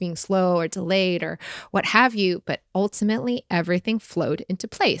things being slow or delayed or what have you, but ultimately everything flowed into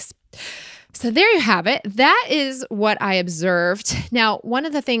place. So there you have it. That is what I observed. Now, one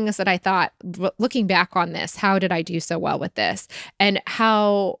of the things that I thought, looking back on this, how did I do so well with this? And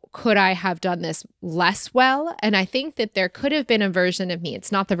how could I have done this less well? And I think that there could have been a version of me.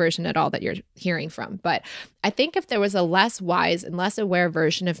 It's not the version at all that you're hearing from, but I think if there was a less wise and less aware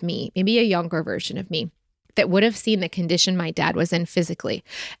version of me, maybe a younger version of me, that would have seen the condition my dad was in physically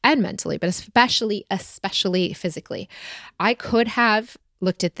and mentally, but especially physically, I could have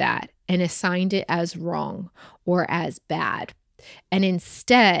looked at that and assigned it as wrong or as bad. And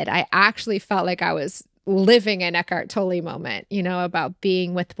instead, I actually felt like I was living an Eckhart Tolle moment, about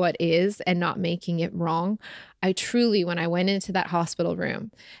being with what is and not making it wrong. I truly, when I went into that hospital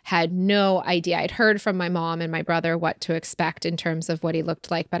room, had no idea. I'd heard from my mom and my brother what to expect in terms of what he looked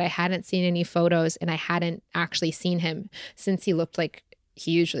like, but I hadn't seen any photos and I hadn't actually seen him since he looked like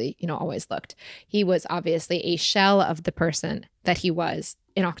he usually, always looked. He was obviously a shell of the person that he was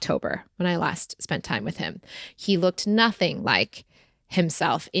in October when I last spent time with him. He looked nothing like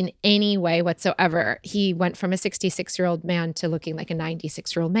himself in any way whatsoever. He went from a 66-year-old man to looking like a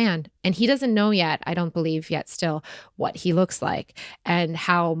 96-year-old man. And he doesn't know yet, I don't believe yet still, what he looks like and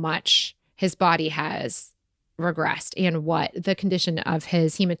how much his body has regressed and what the condition of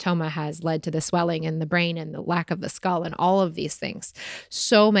his hematoma has led to the swelling in the brain and the lack of the skull and all of these things.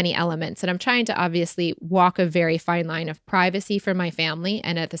 So many elements. And I'm trying to obviously walk a very fine line of privacy for my family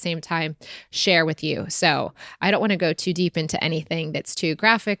and at the same time share with you. So I don't want to go too deep into anything that's too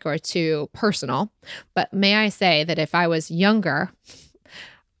graphic or too personal, but may I say that if I was younger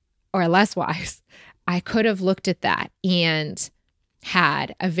or less wise, I could have looked at that and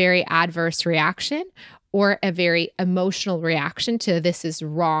had a very adverse reaction or a very emotional reaction to this is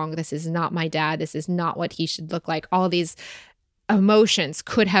wrong, this is not my dad, this is not what he should look like. All these emotions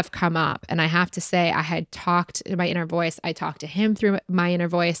could have come up. And I have to say, I had talked to my inner voice. I talked to him through my inner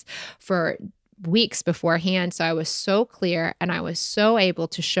voice for weeks beforehand. So I was so clear and I was so able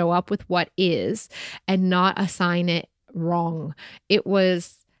to show up with what is and not assign it wrong. It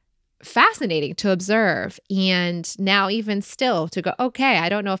was fascinating to observe. And now even still to go, okay, I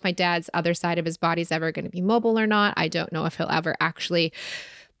don't know if my dad's other side of his body is ever going to be mobile or not. I don't know if he'll ever actually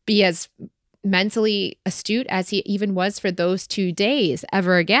be as mentally astute as he even was for those 2 days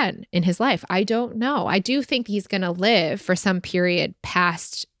ever again in his life. I don't know. I do think he's going to live for some period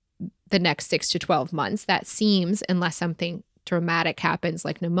past the next 6 to 12 months. That seems, unless something dramatic happens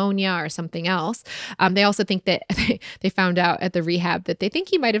like pneumonia or something else. They also think that they found out at the rehab that they think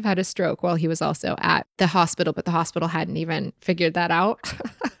he might have had a stroke while he was also at the hospital, but the hospital hadn't even figured that out.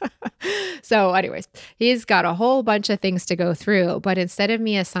 So anyways, he's got a whole bunch of things to go through, but instead of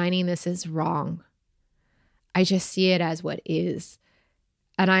me assigning this as wrong, I just see it as what is.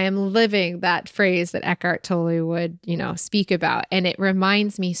 And I am living that phrase that Eckhart Tolle would, speak about. And it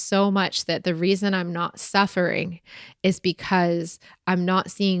reminds me so much that the reason I'm not suffering is because I'm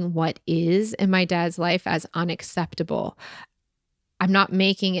not seeing what is in my dad's life as unacceptable. I'm not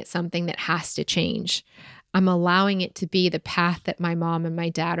making it something that has to change. I'm allowing it to be the path that my mom and my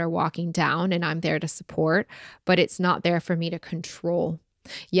dad are walking down, and I'm there to support, but it's not there for me to control.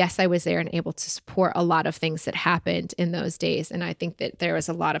 Yes, I was there and able to support a lot of things that happened in those days. And I think that there was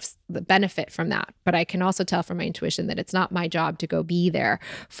a lot of the benefit from that. But I can also tell from my intuition that it's not my job to go be there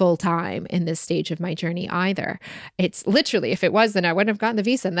full time in this stage of my journey either. It's literally, if it was, then I wouldn't have gotten the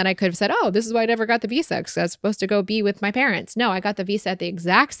visa. And then I could have said, oh, this is why I never got the visa because I was supposed to go be with my parents. No, I got the visa at the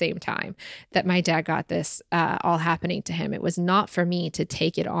exact same time that my dad got this all happening to him. It was not for me to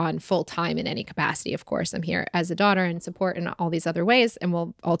take it on full time in any capacity. Of course, I'm here as a daughter and support in all these other ways, and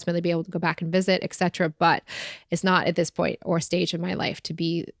will ultimately be able to go back and visit, etc. But it's not at this point or stage in my life to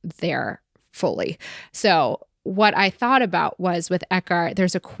be there fully. So what I thought about was with Eckhart,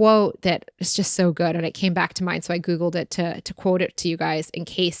 there's a quote that is just so good and it came back to mind. So I Googled it to quote it to you guys in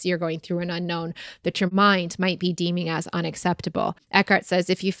case you're going through an unknown that your mind might be deeming as unacceptable. Eckhart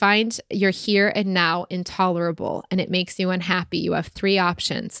says, if you find your here and now intolerable and it makes you unhappy, you have three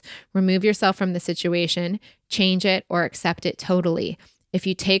options. Remove yourself from the situation, change it, or accept it totally. If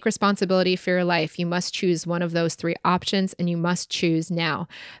you take responsibility for your life, you must choose one of those three options and you must choose now.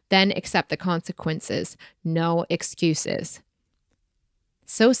 Then accept the consequences. No excuses.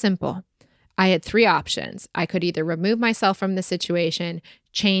 So simple. I had three options. I could either remove myself from the situation,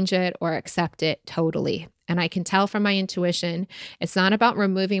 change it, or accept it totally. And I can tell from my intuition, it's not about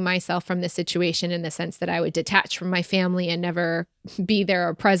removing myself from the situation in the sense that I would detach from my family and never be there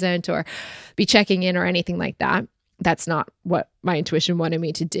or present or be checking in or anything like that. That's not what my intuition wanted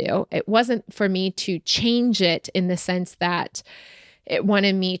me to do. It wasn't for me to change it in the sense that it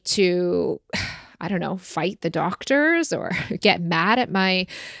wanted me to, I don't know, fight the doctors or get mad at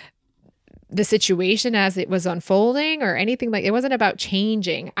the situation as it was unfolding or anything like. It wasn't about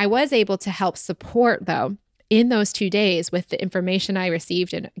changing. I was able to help support though in those 2 days with the information I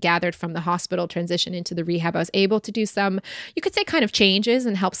received and gathered from the hospital transition into the rehab. I was able to do some, you could say, kind of changes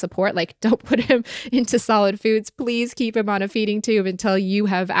and help support, like don't put him into solid foods. Please keep him on a feeding tube until you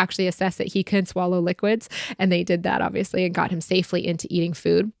have actually assessed that he can swallow liquids. And they did that obviously and got him safely into eating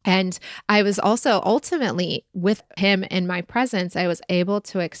food. And I was also ultimately with him in my presence, I was able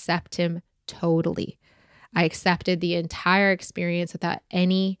to accept him totally. I accepted the entire experience without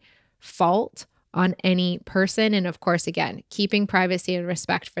any fault on any person. And of course, again, keeping privacy and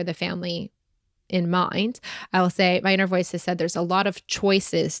respect for the family in mind. I will say my inner voice has said there's a lot of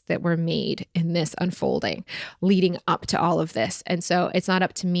choices that were made in this unfolding leading up to all of this. And so it's not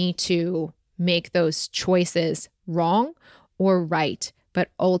up to me to make those choices wrong or right, but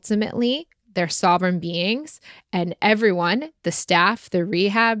ultimately they're sovereign beings, and everyone, the staff, the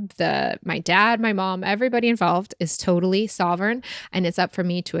rehab, my dad, my mom, everybody involved is totally sovereign. And it's up for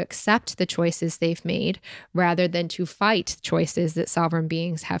me to accept the choices they've made rather than to fight choices that sovereign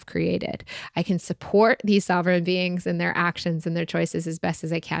beings have created. I can support these sovereign beings and their actions and their choices as best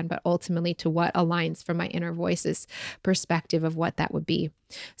as I can, but ultimately to what aligns from my inner voice's perspective of what that would be.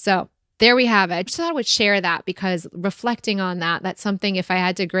 So there we have it. I just thought I would share that because reflecting on that, that's something if I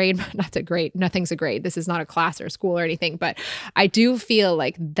had to grade, not to grade, nothing's a grade. This is not a class or school or anything, but I do feel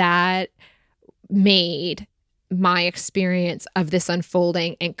like that made my experience of this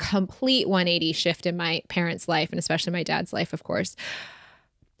unfolding and complete 180 shift in my parents' life and especially my dad's life, of course.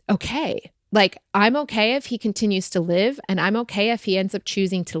 Okay. Like, I'm okay if he continues to live and I'm okay if he ends up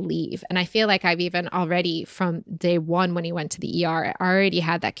choosing to leave. And I feel like I've even already from day one when he went to the ER, I already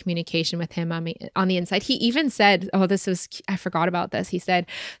had that communication with him on the inside. He even said, I forgot about this. He said,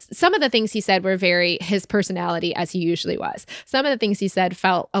 some of the things he said were very his personality as he usually was. Some of the things he said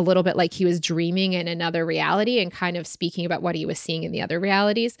felt a little bit like he was dreaming in another reality and kind of speaking about what he was seeing in the other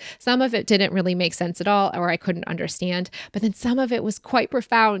realities. Some of it didn't really make sense at all, or I couldn't understand. But then some of it was quite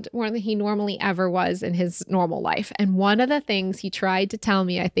profound, more than he normally ever was in his normal life. And one of the things he tried to tell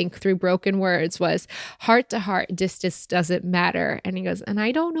me, I think through broken words, was heart to heart distance doesn't matter. And he goes, and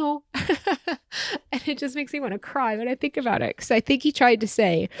I don't know. And it just makes me want to cry when I think about it. Because I think he tried to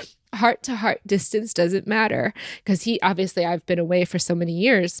say heart to heart distance doesn't matter. Because I've been away for so many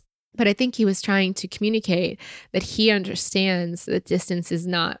years. But I think he was trying to communicate that he understands that distance is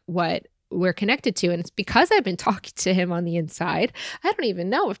not what we're connected to. And it's because I've been talking to him on the inside. I don't even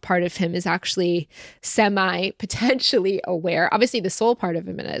know if part of him is actually potentially aware. Obviously the soul part of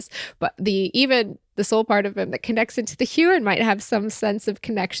him is, but even the soul part of him that connects into the human might have some sense of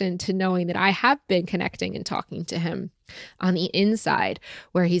connection to knowing that I have been connecting and talking to him on the inside,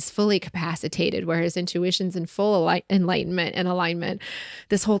 where he's fully capacitated, where his intuition's in full enlightenment and alignment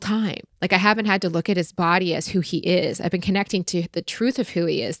this whole time. Like, I haven't had to look at his body as who he is. I've been connecting to the truth of who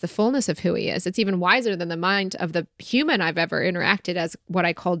he is, the fullness of who he is. It's even wiser than the mind of the human I've ever interacted as what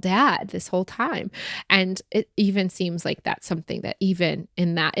I call dad this whole time. And it even seems like that's something that even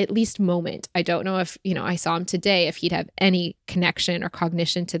in that at least moment, I don't know if, I saw him today, if he'd have any connection or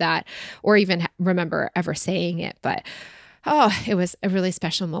cognition to that, or even remember ever saying it. But it was a really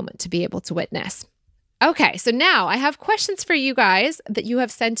special moment to be able to witness. Okay, so now I have questions for you guys that you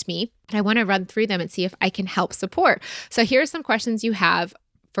have sent me, and I want to run through them and see if I can help support. So here are some questions you have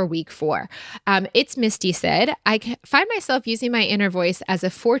for week 4. It's Misty said, I find myself using my inner voice as a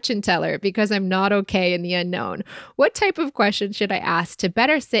fortune teller because I'm not okay in the unknown. What type of question should I ask to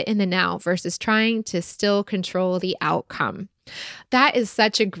better sit in the now versus trying to still control the outcome? That is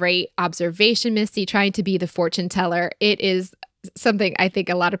such a great observation, Misty, trying to be the fortune teller. It is something I think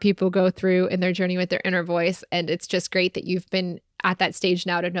a lot of people go through in their journey with their inner voice. And it's just great that you've been at that stage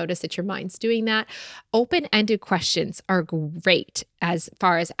now to notice that your mind's doing that. Open-ended questions are great as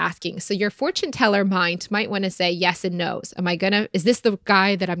far as asking. So your fortune teller mind might want to say yes and no's. Is this the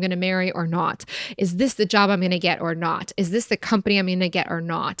guy that I'm going to marry or not? Is this the job I'm going to get or not? Is this the company I'm going to get or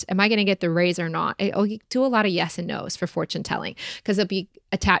not? Am I going to get the raise or not? I'll do a lot of yes and no's for fortune telling because it'll be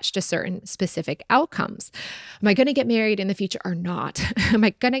attached to certain specific outcomes. Am I going to get married in the future or not?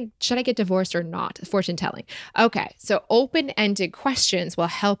 Should I get divorced or not? Fortune telling. Okay. So open-ended questions will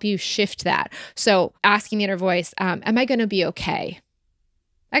help you shift that. So asking the inner voice, am I going to be okay?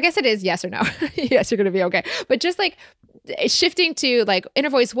 I guess it is yes or no. Yes, you're going to be okay. But just like shifting to like inner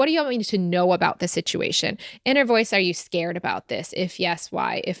voice, what do you want me to know about the situation? Inner voice, are you scared about this? If yes,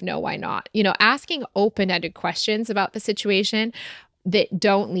 why? If no, why not? Asking open-ended questions about the situation that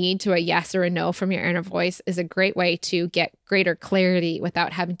don't lead to a yes or a no from your inner voice is a great way to get greater clarity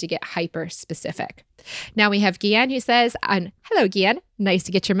without having to get hyper specific. Now we have Gian who says, hello, Gian. Nice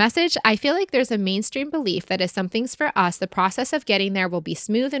to get your message. I feel like there's a mainstream belief that if something's for us, the process of getting there will be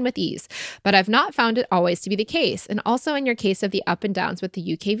smooth and with ease. But I've not found it always to be the case. And also in your case of the up and downs with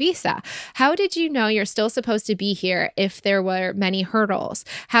the UK visa, how did you know you're still supposed to be here if there were many hurdles?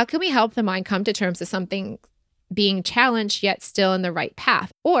 How can we help the mind come to terms with something being challenged yet still in the right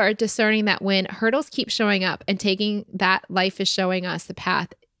path, or discerning that when hurdles keep showing up and taking that life is showing us the path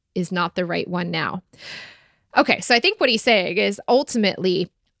is not the right one now? Okay, so I think what he's saying is ultimately,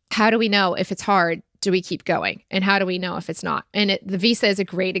 how do we know if it's hard? Do we keep going? And how do we know if it's not? And the visa is a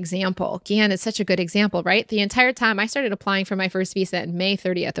great example. Gian is such a good example, right? The entire time I started applying for my first visa in May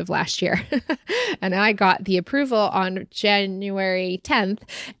 30th of last year. And I got the approval on January 10th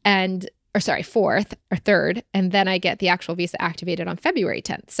 4th or 3rd. And then I get the actual visa activated on February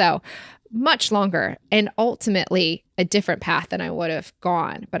 10th. So much longer and ultimately a different path than I would have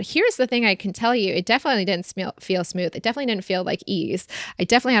gone. But here's the thing I can tell you, it definitely didn't feel smooth. It definitely didn't feel like ease. I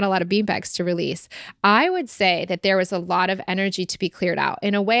definitely had a lot of beanbags to release. I would say that there was a lot of energy to be cleared out.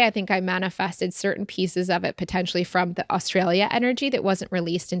 In a way, I think I manifested certain pieces of it potentially from the Australia energy that wasn't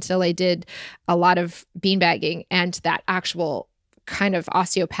released until I did a lot of beanbagging and that actual kind of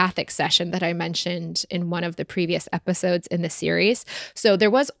osteopathic session that I mentioned in one of the previous episodes in the series. So there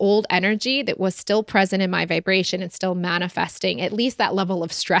was old energy that was still present in my vibration and still manifesting at least that level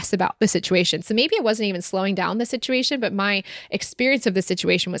of stress about the situation. So maybe it wasn't even slowing down the situation, but my experience of the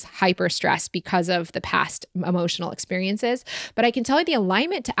situation was hyper stressed because of the past emotional experiences. But I can tell you the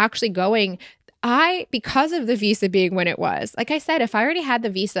alignment to actually going, because of the visa being when it was, like I said, if I already had the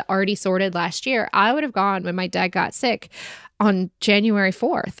visa already sorted last year, I would have gone when my dad got sick on January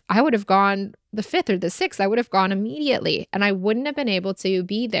 4th. I would have gone the 5th or the 6th. I would have gone immediately, and I wouldn't have been able to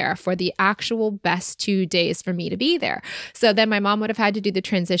be there for the actual best 2 days for me to be there. So then my mom would have had to do the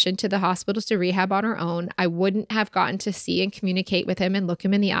transition to the hospitals to rehab on her own. I wouldn't have gotten to see and communicate with him and look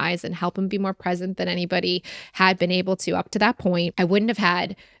him in the eyes and help him be more present than anybody had been able to up to that point. I wouldn't have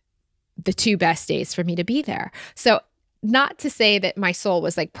had the 2 best days for me to be there. So not to say that my soul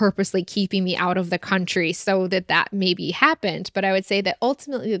was like purposely keeping me out of the country so that maybe happened, but I would say that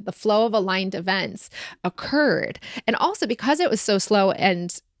ultimately the flow of aligned events occurred. And also because it was so slow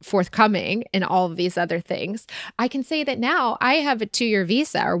and forthcoming and all of these other things, I can say that now I have a 2-year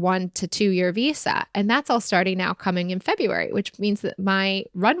visa or 1 to 2 year visa. And that's all starting now coming in February, which means that my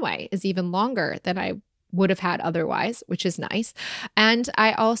runway is even longer than I would have had otherwise, which is nice. And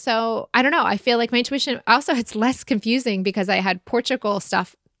I don't know, I feel like my intuition also, it's less confusing because I had Portugal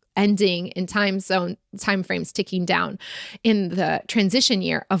stuff ending in time frames ticking down in the transition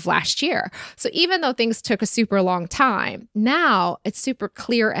year of last year. So even though things took a super long time, now it's super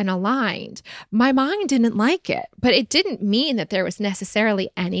clear and aligned. My mind didn't like it, but it didn't mean that there was necessarily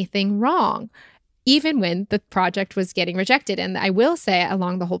anything wrong. even when the project was getting rejected. And I will say,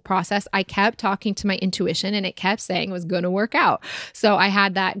 along the whole process, I kept talking to my intuition and it kept saying it was going to work out. So I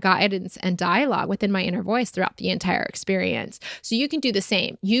had that guidance and dialogue within my inner voice throughout the entire experience. So you can do the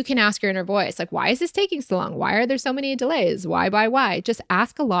same. You can ask your inner voice, like, why is this taking so long? Why are there so many delays? Why? Just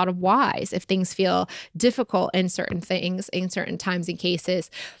ask a lot of whys. If things feel difficult in certain things, in certain times and cases,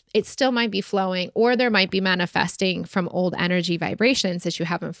 it still might be flowing, or there might be manifesting from old energy vibrations that you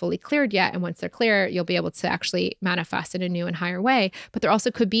haven't fully cleared yet. And once they're clear, you'll be able to actually manifest in a new and higher way. But there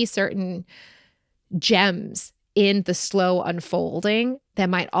also could be certain gems in the slow unfolding that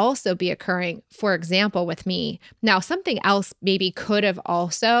might also be occurring, for example, with me. Now, something else maybe could have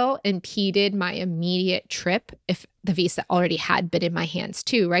also impeded my immediate trip if the visa already had been in my hands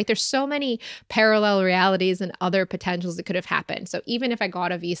too, right? There's so many parallel realities and other potentials that could have happened. So even if I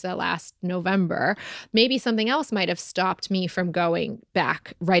got a visa last November, maybe something else might have stopped me from going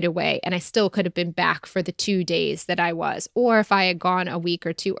back right away. And I still could have been back for the 2 days that I was. Or if I had gone a week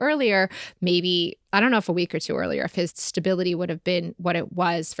or two earlier, maybe, I don't know if a week or two earlier, if his stability would have been what it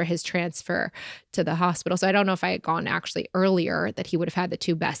was for his transfer to the hospital. So I don't know if I had gone actually earlier, that he would have had the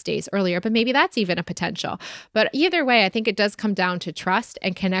 2 best days earlier, but maybe that's even a potential. But either way, I think it does come down to trust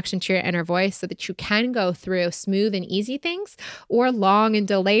and connection to your inner voice so that you can go through smooth and easy things or long and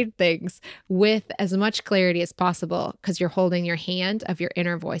delayed things with as much clarity as possible, because you're holding your hand of your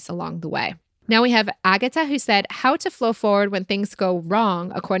inner voice along the way. Now we have Agatha, who said, how to flow forward when things go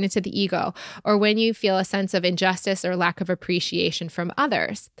wrong according to the ego, or when you feel a sense of injustice or lack of appreciation from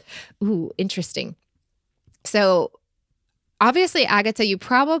others. Ooh, interesting. So obviously, Agatha, you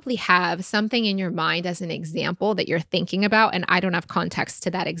probably have something in your mind as an example that you're thinking about, and I don't have context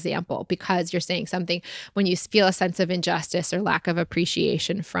to that example because you're saying something when you feel a sense of injustice or lack of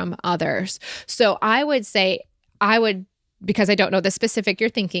appreciation from others. So I would say, because I don't know the specific you're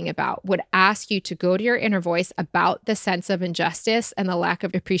thinking about, would ask you to go to your inner voice about the sense of injustice and the lack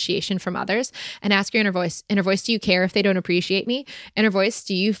of appreciation from others, and ask your inner voice, do you care if they don't appreciate me? Inner voice,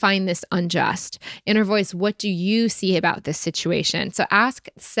 do you find this unjust? Inner voice, what do you see about this situation? So ask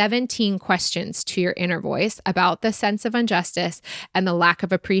 17 questions to your inner voice about the sense of injustice and the lack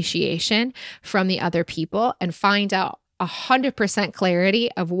of appreciation from the other people, and find out 100%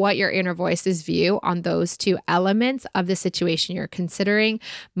 clarity of what your inner voice's view on those 2 elements of the situation you're considering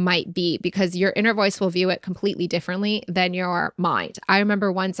might be, because your inner voice will view it completely differently than your mind. I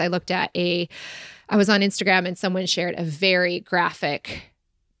remember once I looked at I was on Instagram and someone shared a very graphic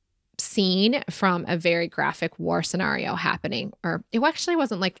scene from a very graphic war scenario happening, or it actually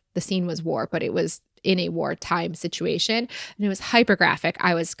wasn't like the scene was war, but it was in a wartime situation, and it was hyper graphic.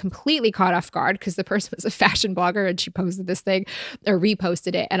 I was completely caught off guard because the person was a fashion blogger and she posted this thing or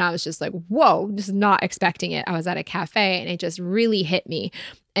reposted it, and I was just like, whoa, just not expecting it. I was at a cafe and it just really hit me.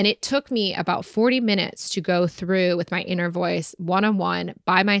 And it took me about 40 minutes to go through with my inner voice one-on-one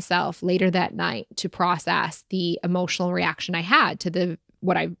by myself later that night to process the emotional reaction I had to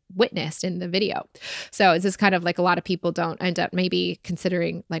what I witnessed in the video. So it's just kind of like a lot of people don't end up maybe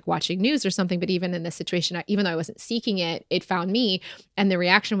considering like watching news or something, but even in this situation, even though I wasn't seeking it, it found me, and the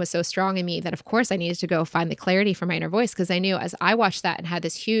reaction was so strong in me that of course I needed to go find the clarity from my inner voice, because I knew as I watched that and had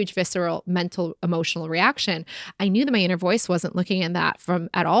this huge visceral mental emotional reaction, I knew that my inner voice wasn't looking at that from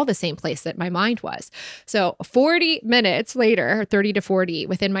at all the same place that my mind was. So 40 minutes later, 30 to 40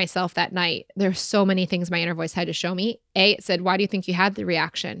 within myself that night, there's so many things my inner voice had to show me. It said, why do you think you had the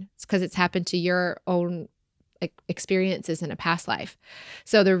reaction? It's because it's happened to your own experiences in a past life.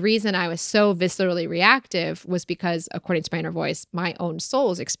 So the reason I was so viscerally reactive was because, according to my inner voice, my own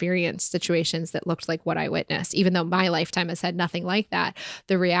soul's experienced situations that looked like what I witnessed. Even though my lifetime has had nothing like that,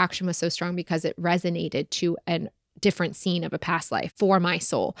 the reaction was so strong because it resonated to an different scene of a past life for my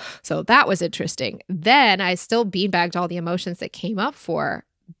soul. So that was interesting. Then I still beanbagged all the emotions that came up for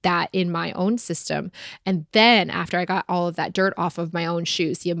that in my own system. And then after I got all of that dirt off of my own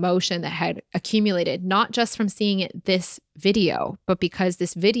shoes, the emotion that had accumulated, not just from seeing this video, but because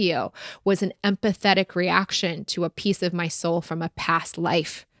this video was an empathetic reaction to a piece of my soul from a past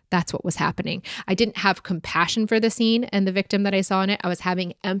life. That's what was happening. I didn't have compassion for the scene and the victim that I saw in it. I was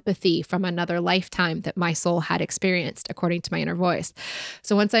having empathy from another lifetime that my soul had experienced, according to my inner voice.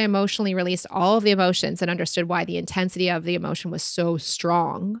 So once I emotionally released all of the emotions and understood why the intensity of the emotion was so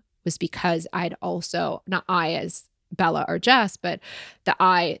strong, was because I'd also, not I as Bella or Jess, but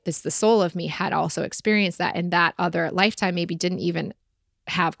the soul of me had also experienced that, and that other lifetime maybe didn't even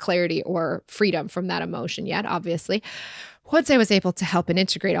have clarity or freedom from that emotion yet, obviously. Once I was able to help and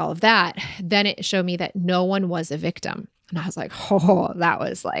integrate all of that, then it showed me that no one was a victim. And I was like, oh, that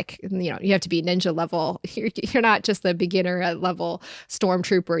was like, you have to be ninja level. You're not just the beginner level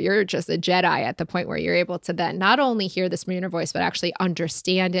stormtrooper. You're just a Jedi at the point where you're able to then not only hear this inner voice, but actually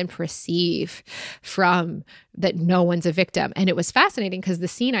understand and perceive from that no one's a victim. And it was fascinating because the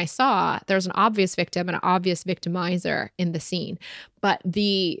scene I saw, there's an obvious victim and an obvious victimizer in the scene. But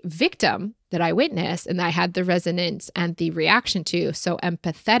the victim that I witnessed and I had the resonance and the reaction to so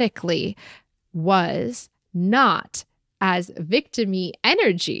empathetically was not as victim-y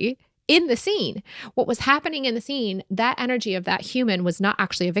energy in the scene. What was happening in the scene, that energy of that human was not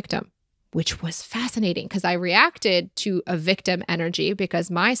actually a victim, which was fascinating because I reacted to a victim energy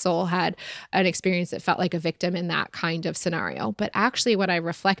because my soul had an experience that felt like a victim in that kind of scenario. But actually, when I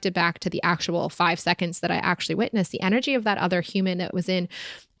reflected back to the actual 5 seconds that I actually witnessed, the energy of that other human that was in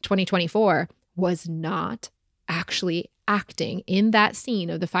 2024 was not actually acting in that scene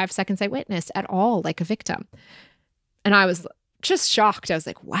of the 5 seconds I witnessed at all like a victim. And I was just shocked. I was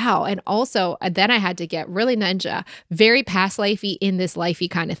like, wow. And also, then I had to get really ninja, very past lifey in this lifey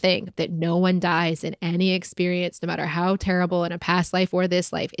kind of thing, that no one dies in any experience, no matter how terrible in a past life or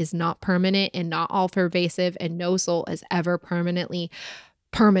this life, is not permanent and not all pervasive, and no soul is ever permanently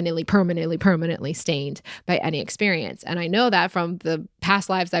stained by any experience. And I know that from the past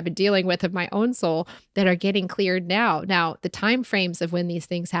lives I've been dealing with of my own soul that are getting cleared now. Now, the time frames of when these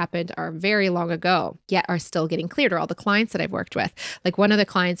things happened are very long ago, yet are still getting cleared, or all the clients that I've worked with. Like one of the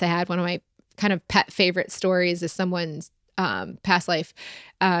clients I had, one of my kind of pet favorite stories is someone's past life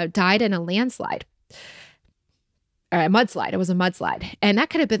died in a landslide. Or a mudslide. It was a mudslide. And that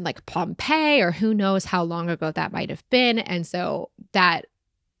could have been like Pompeii, or who knows how long ago that might have been. And so that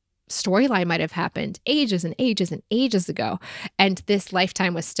storyline might have happened ages and ages and ages ago. And this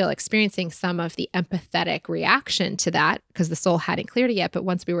lifetime was still experiencing some of the empathetic reaction to that because the soul hadn't cleared it yet. But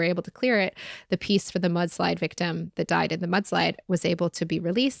once we were able to clear it, the piece for the mudslide victim that died in the mudslide was able to be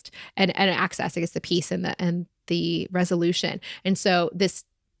released and access, I guess, the peace and the resolution. And so this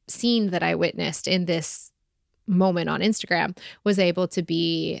scene that I witnessed in this moment on Instagram was able to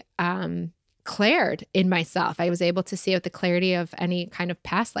be cleared in myself. I was able to see with the clarity of any kind of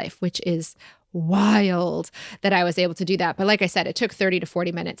past life, which is wild that I was able to do that. But like I said, it took 30 to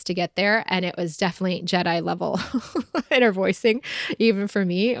 40 minutes to get there. And it was definitely Jedi level inner voicing. Even for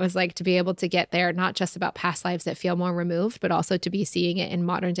me, it was like to be able to get there, not just about past lives that feel more removed, but also to be seeing it in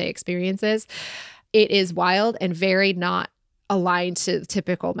modern day experiences. It is wild and very not aligned to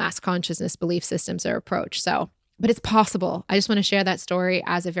typical mass consciousness belief systems or approach. But it's possible. I just want to share that story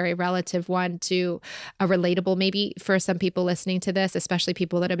as a very relative one to a relatable, maybe for some people listening to this, especially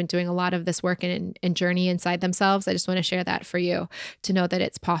people that have been doing a lot of this work and journey inside themselves. I just want to share that for you to know that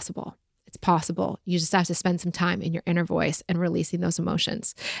it's possible. It's possible. You just have to spend some time in your inner voice and releasing those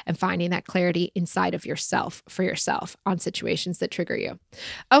emotions and finding that clarity inside of yourself for yourself on situations that trigger you.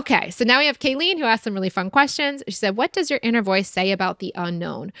 Okay, so now we have Kayleen who asked some really fun questions. She said, what does your inner voice say about the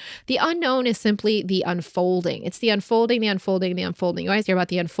unknown? The unknown is simply the unfolding. It's the unfolding, the unfolding, the unfolding. You always hear about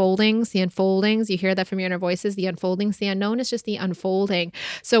the unfoldings, the unfoldings. You hear that from your inner voices, the unfoldings. The unknown is just the unfolding.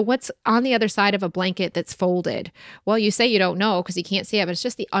 So what's on the other side of a blanket that's folded? Well, you say you don't know because you can't see it, but it's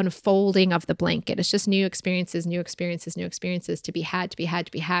just the unfolding of the blanket. It's just new experiences, new experiences, new experiences to be had, to be had,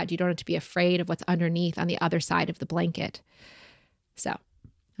 to be had. You don't have to be afraid of what's underneath on the other side of the blanket. So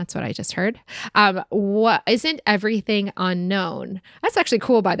that's what I just heard. What isn't everything unknown? That's actually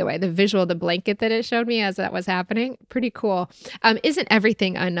cool, by the way. The visual, the blanket that it showed me as that was happening, pretty cool. Isn't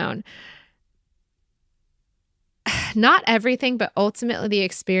everything unknown? Not everything, but ultimately the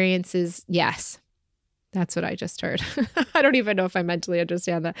experiences, yes. That's what I just heard. I don't even know if I mentally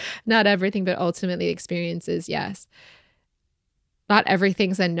understand that. Not everything, but ultimately the experiences, yes. Not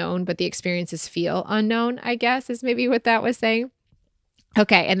everything's unknown, but the experiences feel unknown, I guess, is maybe what that was saying.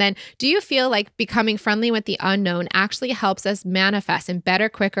 Okay, and then do you feel like becoming friendly with the unknown actually helps us manifest in better,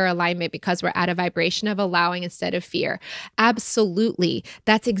 quicker alignment because we're at a vibration of allowing instead of fear? Absolutely.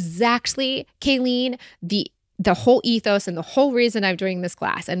 That's exactly, Kayleen, the whole ethos and the whole reason I'm doing this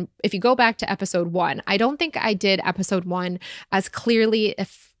class. And if you go back to episode 1, I don't think I did episode 1 as clearly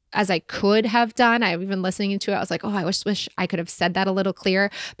as I could have done. I've been listening to it. I was like, oh, I wish I could have said that a little clearer.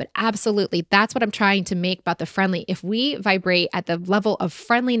 But absolutely, that's what I'm trying to make about the friendly. If we vibrate at the level of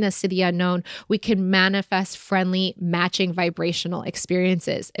friendliness to the unknown, we can manifest friendly, matching vibrational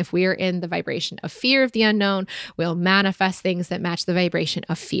experiences. If we are in the vibration of fear of the unknown, we'll manifest things that match the vibration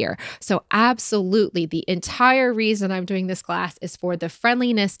of fear. So absolutely, the entire reason I'm doing this class is for the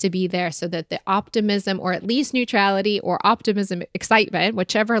friendliness to be there so that the optimism, or at least neutrality or optimism, excitement,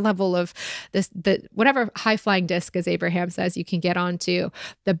 whichever level of whatever high flying disc, as Abraham says, you can get onto,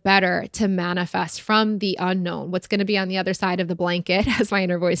 the better to manifest from the unknown. What's going to be on the other side of the blanket, as my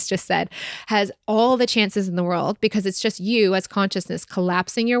inner voice just said, has all the chances in the world, because it's just you as consciousness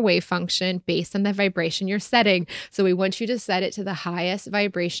collapsing your wave function based on the vibration you're setting. So we want you to set it to the highest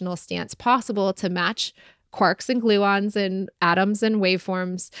vibrational stance possible to match quarks and gluons and atoms and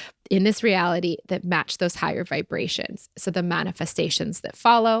waveforms in this reality that match those higher vibrations. So the manifestations that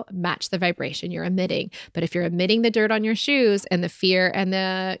follow match the vibration you're emitting. But if you're emitting the dirt on your shoes and the fear and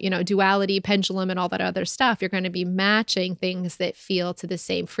the, duality, pendulum, and all that other stuff, you're going to be matching things that feel to the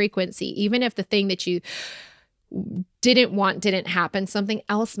same frequency. Even if the thing that you didn't want didn't happen, something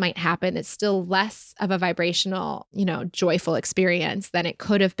else might happen. It's still less of a vibrational, joyful experience than it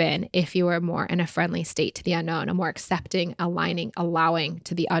could have been if you were more in a friendly state to the unknown, a more accepting, aligning, allowing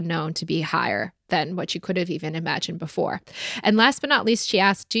to the unknown to be higher than what you could have even imagined before. And last but not least, she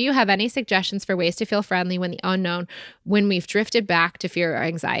asked, do you have any suggestions for ways to feel friendly when the unknown, when we've drifted back to fear or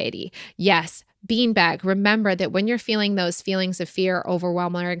anxiety? Yes. Beanbag, remember that when you're feeling those feelings of fear,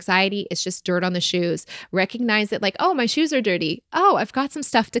 overwhelm, or anxiety, it's just dirt on the shoes. Recognize it like, oh, my shoes are dirty. Oh, I've got some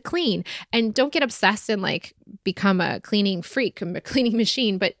stuff to clean. And don't get obsessed and become a cleaning freak, a cleaning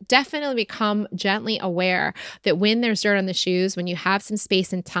machine, but definitely become gently aware that when there's dirt on the shoes, when you have some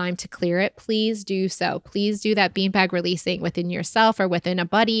space and time to clear it, please do so. Please do that beanbag releasing within yourself or within a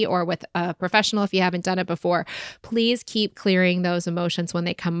buddy or with a professional if you haven't done it before. Please keep clearing those emotions when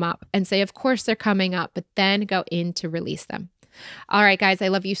they come up and say, of course they're coming up, but then go in to release them. All right, guys, I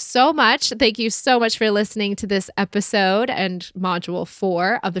love you so much. Thank you so much for listening to this episode and module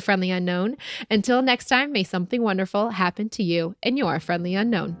 4 of The Friendly Unknown. Until next time, may something wonderful happen to you and your friendly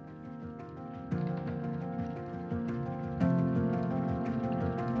unknown.